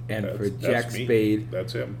Ross and for Jack that's me. Spade,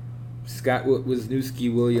 That's him. Scott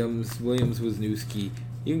Wisniewski Williams Wisniewski.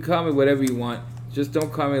 You can call me whatever you want. Just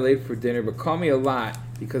don't call me late for dinner, but call me a lot,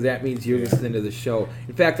 because that means you're listening to the show.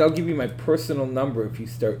 In fact, I'll give you my personal number if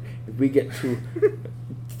we get to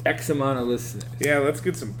X amount of listeners. Yeah, let's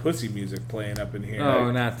get some pussy music playing up in here.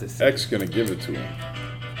 Oh, not this. X gonna give it to him.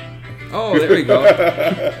 Oh, there we go.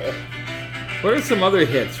 What are some other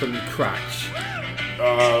hits from the crotch?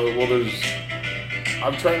 Well,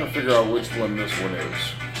 I'm trying to figure out which one this one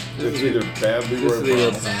is. It's either Bad This Leroy is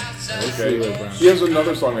Leroy Brown. Brown. This is Okay. Leroy Brown. He has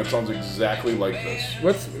another song that sounds exactly like this.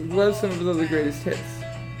 What are some of his other greatest hits?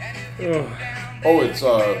 Oh, it's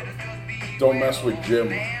Don't Mess with Jim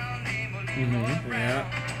Yeah.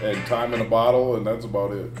 and Time in a Bottle, and that's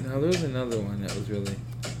about it. No, there was another one that was really.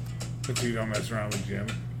 But you don't mess around with Jim.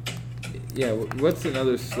 Yeah, what's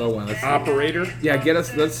another slow one? Let's see. Operator. Yeah, get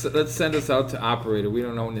us. Let's send us out to Operator. We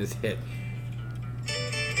don't own this hit.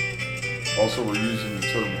 Also, we're using the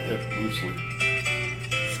term hit loosely.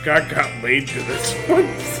 Scott got laid to this one.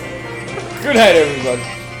 Good night, everybody.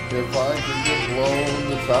 If I could get blown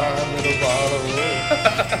the time in a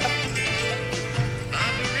bottle.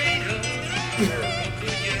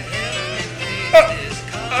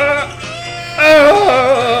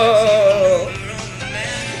 Oh!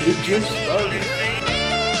 It just